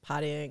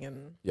partying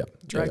and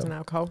drugs and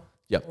alcohol.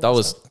 Yep, that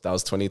was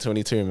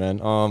 2022, man.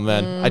 Oh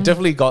man, I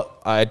definitely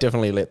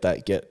let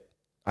that get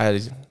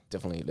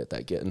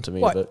into me.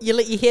 What? You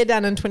let your hair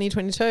down in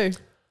 2022?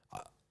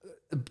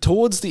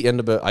 Towards the end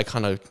of it, I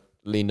kind of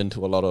leaned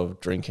into a lot of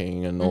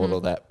drinking and all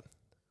of that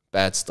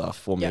bad stuff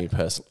for me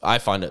personally. I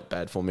find it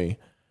bad for me.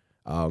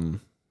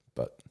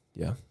 But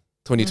yeah,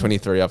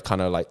 2023, I've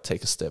kind of like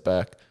take a step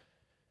back,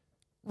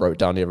 wrote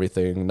down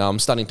everything. Now I'm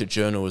starting to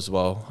journal as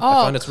well.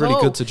 I find it's really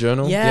good to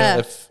journal.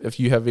 Yeah. If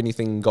you have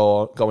anything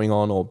going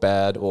on or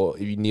bad, or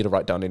if you need to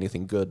write down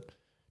anything good,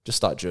 just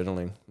start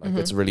journaling. Like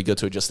it's really good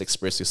to just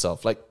express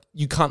yourself. Like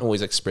you can't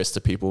always express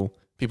to people.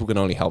 People can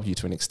only help you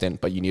to an extent,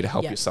 but you need to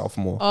help yourself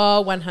more.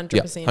 Oh, 100%.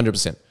 Yeah,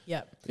 100%.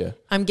 Yeah. Yeah.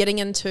 I'm getting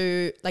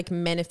into like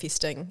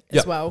manifesting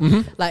as well.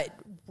 Like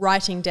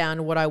writing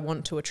down what I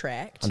want to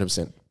attract.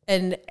 100%.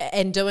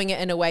 And doing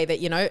it in a way that,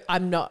 you know,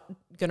 I'm not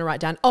going to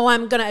write down, oh,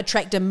 I'm going to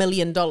attract $1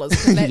 million.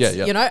 That's,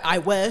 you know, I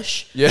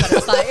wish. Yeah. But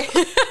it's like,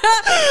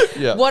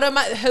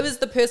 who is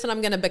the person I'm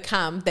going to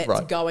become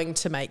that's going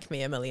to make me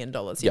 $1 million?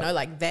 You know,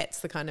 like that's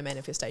the kind of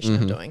manifestation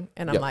I'm doing.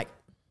 And I'm like,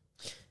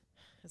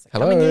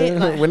 hello,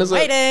 like, when is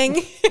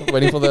waiting. it?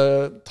 Waiting for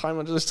the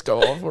timer to just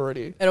go off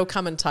already. It'll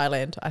come in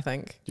Thailand, I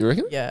think. You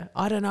reckon? Yeah.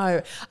 I don't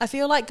know. I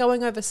feel like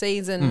going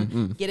overseas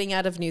and getting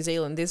out of New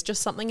Zealand, there's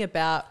just something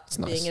about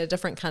being in a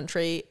different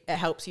country. It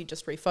helps you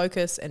just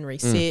refocus and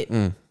reset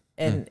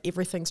and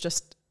everything's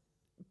just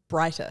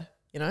brighter,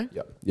 you know?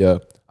 Yeah. Yeah.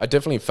 I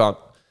definitely found,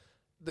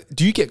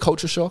 do you get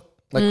culture shock?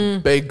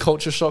 Like big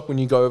culture shock when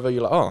you go over,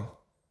 you're like, oh,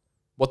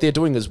 what they're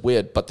doing is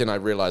weird, but then I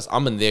realize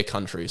I'm in their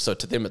country, so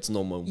to them it's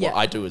normal. What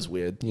I do is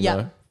weird, you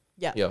know?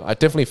 Yeah. Yeah, I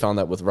definitely found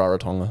that with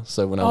Rarotonga.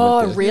 So when I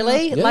went there.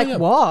 Really? Yeah, like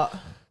what?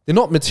 They're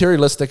not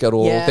materialistic at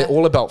all. Yeah. They're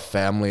all about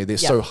family. They're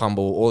so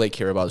humble. All they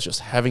care about is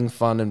just having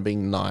fun and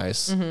being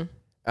nice.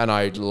 And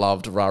I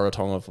loved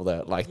Rarotonga for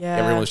that. Like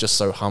everyone was just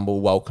so humble,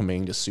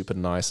 welcoming, just super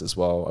nice as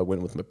well. I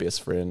went with my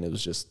best friend. It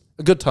was just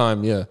a good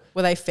time, yeah.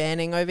 Were they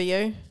fanning over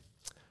you?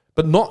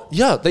 But not,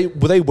 they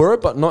were,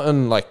 but not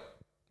in like,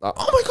 oh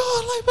my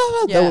God, like, blah,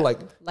 blah. They were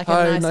like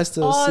hi, nice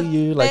to see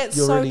you. Like,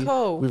 you're really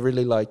cool. We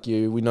really like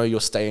you. We know you're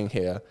staying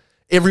here.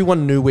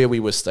 Everyone knew where we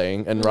were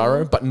staying in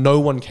Raro, but no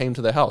one came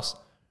to the house.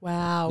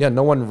 Wow. Yeah,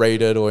 no one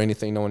raided or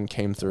anything. No one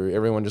came through.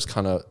 Everyone just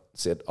kind of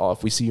said, oh,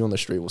 if we see you on the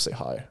street, we'll say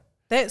hi.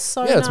 That's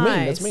so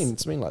nice.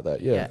 It's mean like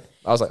that, yeah.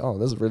 I was like, oh,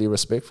 this is really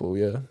respectful,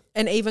 yeah.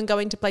 And even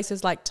going to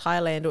places like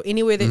Thailand or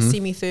anywhere that's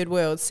semi-third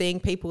world, seeing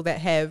people that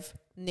have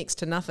next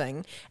to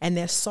nothing and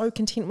they're so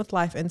content with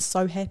life and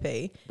so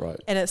happy. Right.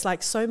 And it's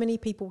like so many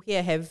people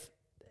here have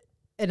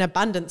an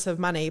abundance of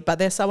money, but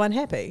they're so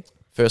unhappy.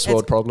 First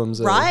world problems.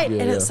 Right.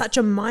 And it's such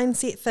a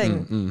mindset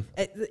thing.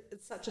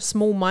 It's such a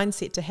small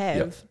mindset to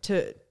have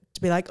to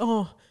be like,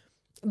 oh,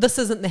 this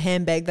isn't the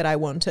handbag that I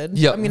wanted.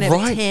 Yeah, I'm going to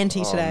have a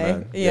tanty today.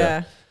 Man.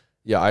 Yeah.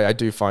 Yeah, I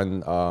do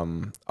find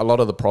a lot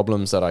of the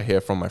problems that I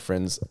hear from my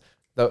friends,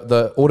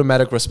 the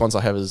automatic response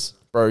I have is,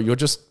 bro, you're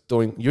just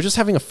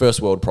having a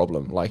first world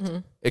problem. Like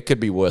it could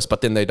be worse,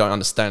 but then they don't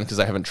understand because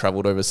they haven't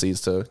traveled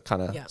overseas to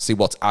kind of see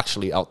what's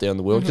actually out there in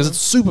the world because it's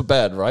super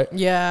bad, right?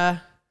 Yeah.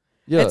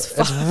 Yeah,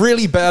 it's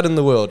really bad in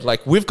the world.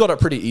 Like we've got it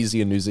pretty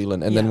easy in New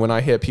Zealand. And then when I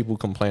hear people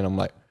complain, I'm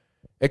like,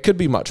 it could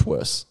be much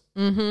worse.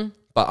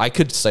 But I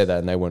could say that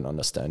and they won't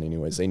understand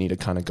anyways. They need to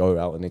kind of go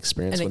out and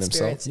experience for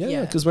themselves.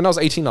 Yeah, because when I was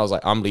 18, I was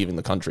like, I'm leaving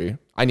the country.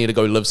 I need to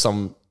go live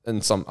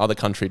in some other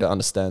country to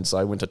understand. So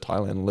I went to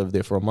Thailand and lived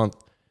there for a month.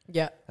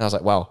 Yeah. And I was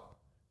like, wow.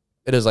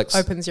 It is like...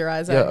 Opens your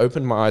eyes. Yeah,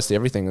 opened my eyes to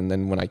everything. And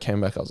then when I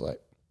came back, I was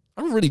like,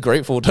 I'm really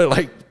grateful to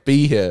like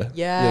be here.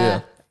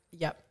 Yeah.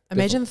 Yep.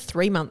 Imagine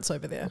 3 months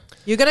over there.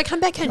 You're going to come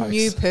back a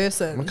new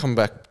person. I'm going to come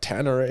back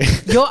tanner. I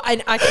can't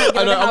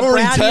get how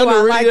brown you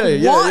are. Like,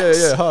 what?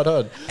 Yeah,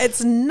 hard.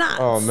 It's nuts.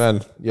 Oh,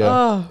 man.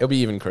 Yeah. It'll be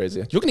even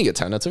crazier. You're going to get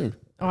tanner too.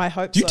 Oh, I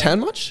hope so. Do you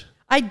tan much?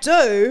 I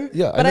do.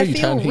 Yeah, but I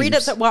feel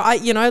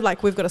Reddit,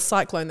 like we've got a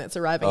cyclone that's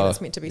arriving and it's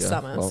meant to be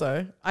summer. Well,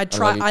 so I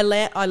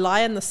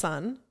lie in the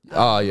sun.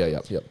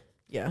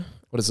 Yeah.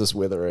 What is this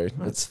weather?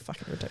 It's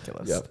fucking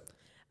ridiculous. Yeah.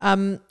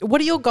 What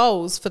are your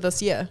goals for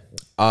this year?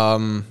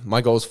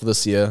 My goals for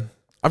this year,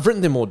 I've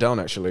written them all down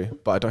actually,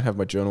 but I don't have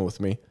my journal with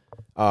me.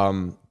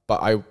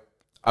 But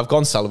I've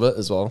gone celibate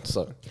as well.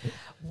 So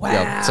wow.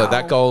 Yeah, so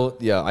that goal,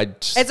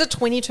 as a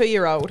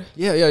 22-year-old.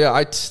 Yeah.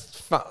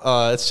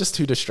 It's just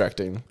too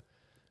distracting.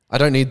 I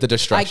don't need the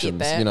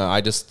distractions. I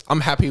get that. I'm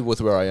happy with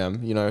where I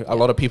am. A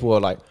lot of people are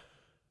like,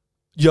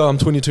 yeah, I'm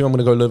 22. I'm going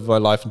to go live my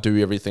life and do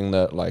everything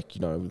that we're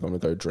going to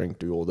go drink,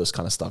 do all this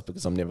kind of stuff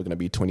because I'm never going to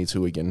be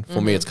 22 again.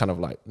 For me, it's kind of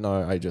like,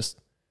 no,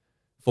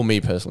 for me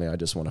personally, I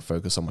just want to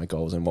focus on my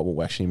goals and what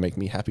will actually make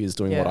me happy is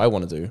doing what I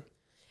want to do.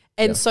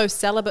 And so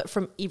celibate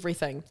from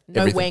everything,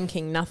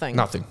 wanking, nothing.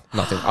 Nothing.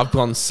 I've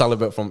gone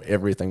celibate from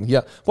everything.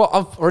 Yeah. Well,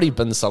 I've already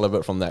been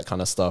celibate from that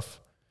kind of stuff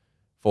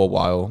for a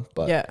while,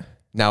 but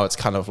now it's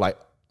kind of like,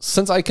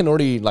 since I can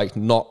already like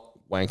not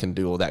wank and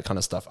do all that kind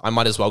of stuff, I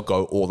might as well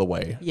go all the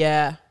way.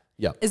 Yeah.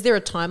 Yeah. Is there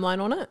a timeline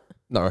on it?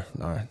 No.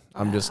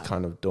 I'm just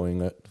kind of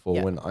doing it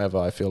for whenever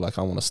I feel like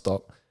I want to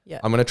stop. Yeah.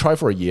 I'm going to try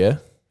for a year.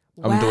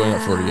 I'm doing it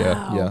for a year.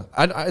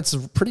 Yeah. It's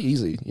pretty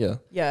easy. Yeah.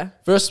 Yeah.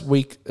 First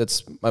week,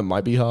 it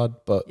might be hard,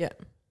 but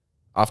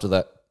after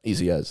that,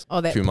 easy as.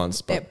 Oh, that 2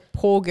 months. That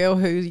poor girl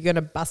who you're going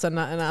to bust a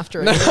nut in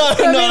after. No,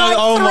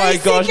 oh my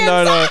gosh.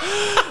 No.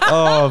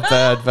 Oh,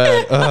 bad.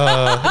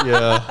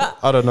 Yeah.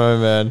 I don't know,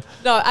 man.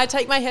 No, I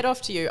take my hat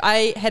off to you.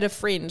 I had a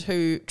friend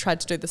who tried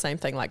to do the same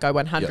thing, like go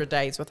 100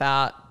 days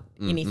without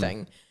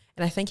anything.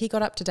 And I think he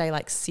got up to day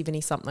like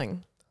 70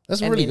 something.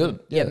 That's really good.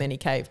 Yeah, and then he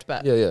caved.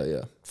 But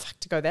yeah. Fuck,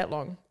 to go that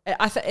long.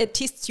 It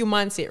tests your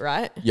mindset,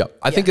 right? Yeah.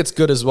 I think it's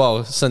good as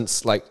well,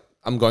 since like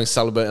I'm going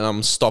celibate and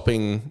I'm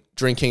stopping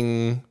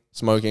drinking,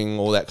 smoking,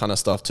 all that kind of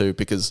stuff too,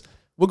 because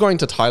we're going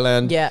to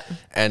Thailand. Yeah.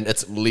 And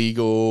it's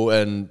legal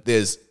and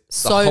there's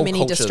so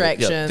many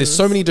distractions. Yeah, there's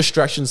so many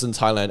distractions in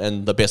Thailand,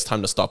 and the best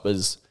time to stop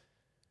is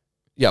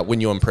when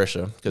you're in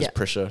pressure, because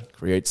pressure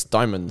creates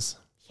diamonds.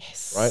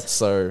 Yes. Right?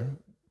 So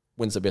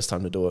when's the best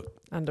time to do it?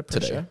 Under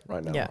pressure. Today,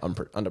 right now.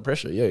 Under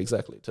pressure. Yeah,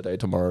 exactly. Today,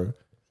 tomorrow,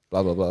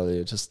 blah, blah, blah.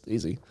 Yeah, just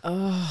easy.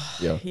 Oh,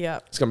 yeah.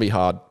 It's going to be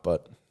hard,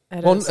 but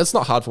it's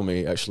not hard for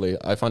me, actually.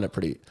 I find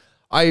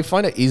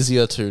it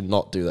easier to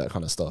not do that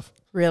kind of stuff.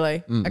 Really?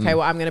 Mm-hmm. Okay,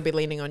 well, I'm going to be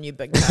leaning on you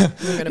big time.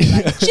 You're going to be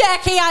like,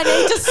 Jackie, I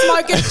need to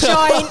smoke a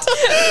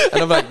joint.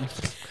 And I'm like,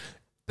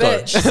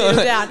 bitch,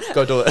 sit down.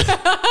 Go do it.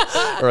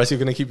 Or else you're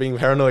going to keep being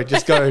paranoid.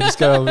 Just go.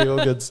 I'll be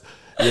all good.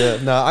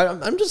 Yeah, no,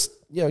 I'm just,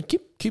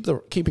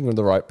 keeping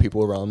the right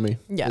people around me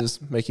is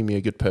making me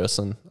a good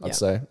person, I'd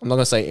say. I'm not going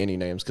to say any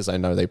names because I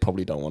know they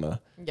probably don't want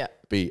to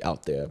be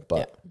out there.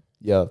 But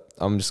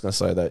I'm just going to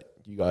say that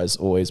you guys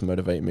always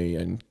motivate me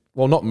and,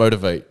 well, not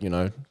motivate,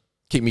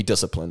 keep me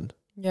disciplined.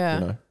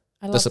 Yeah.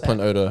 I love discipline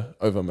that.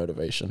 over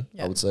motivation,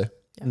 I would say.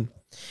 Yeah.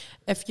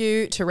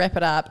 To wrap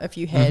it up, if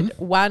you had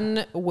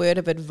one word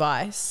of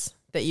advice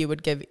that you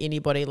would give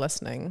anybody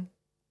listening,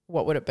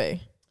 what would it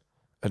be?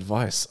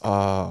 Advice?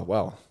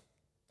 Well,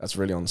 that's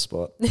really on the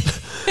spot.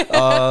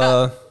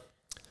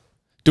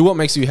 Do what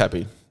makes you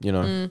happy,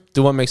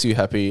 Do what makes you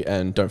happy,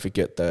 and don't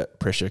forget that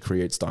pressure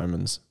creates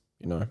diamonds,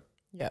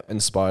 Yep.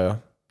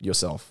 Inspire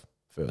yourself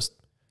first.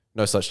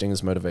 No such thing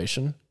as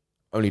motivation.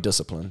 Only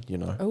discipline,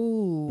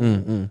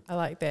 Oh, I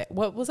like that.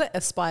 What was it?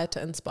 Aspire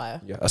to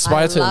inspire. Yeah,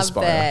 aspire to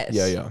inspire. That.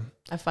 Yeah.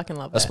 I fucking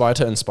love aspire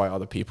to inspire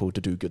other people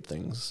to do good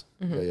things.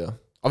 Yeah.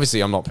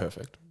 Obviously, I'm not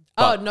perfect.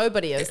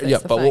 Nobody is.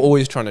 But we're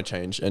always trying to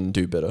change and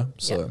do better.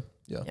 So,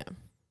 yeah.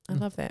 I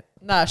love that.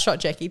 Shot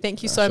Jackie.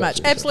 Thank you so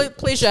much. Absolute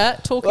pleasure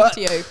talking to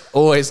you.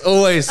 Always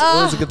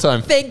a good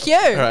time. Thank you.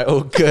 All right,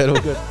 all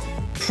good.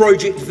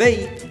 Project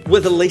V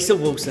with Elisa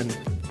Wilson.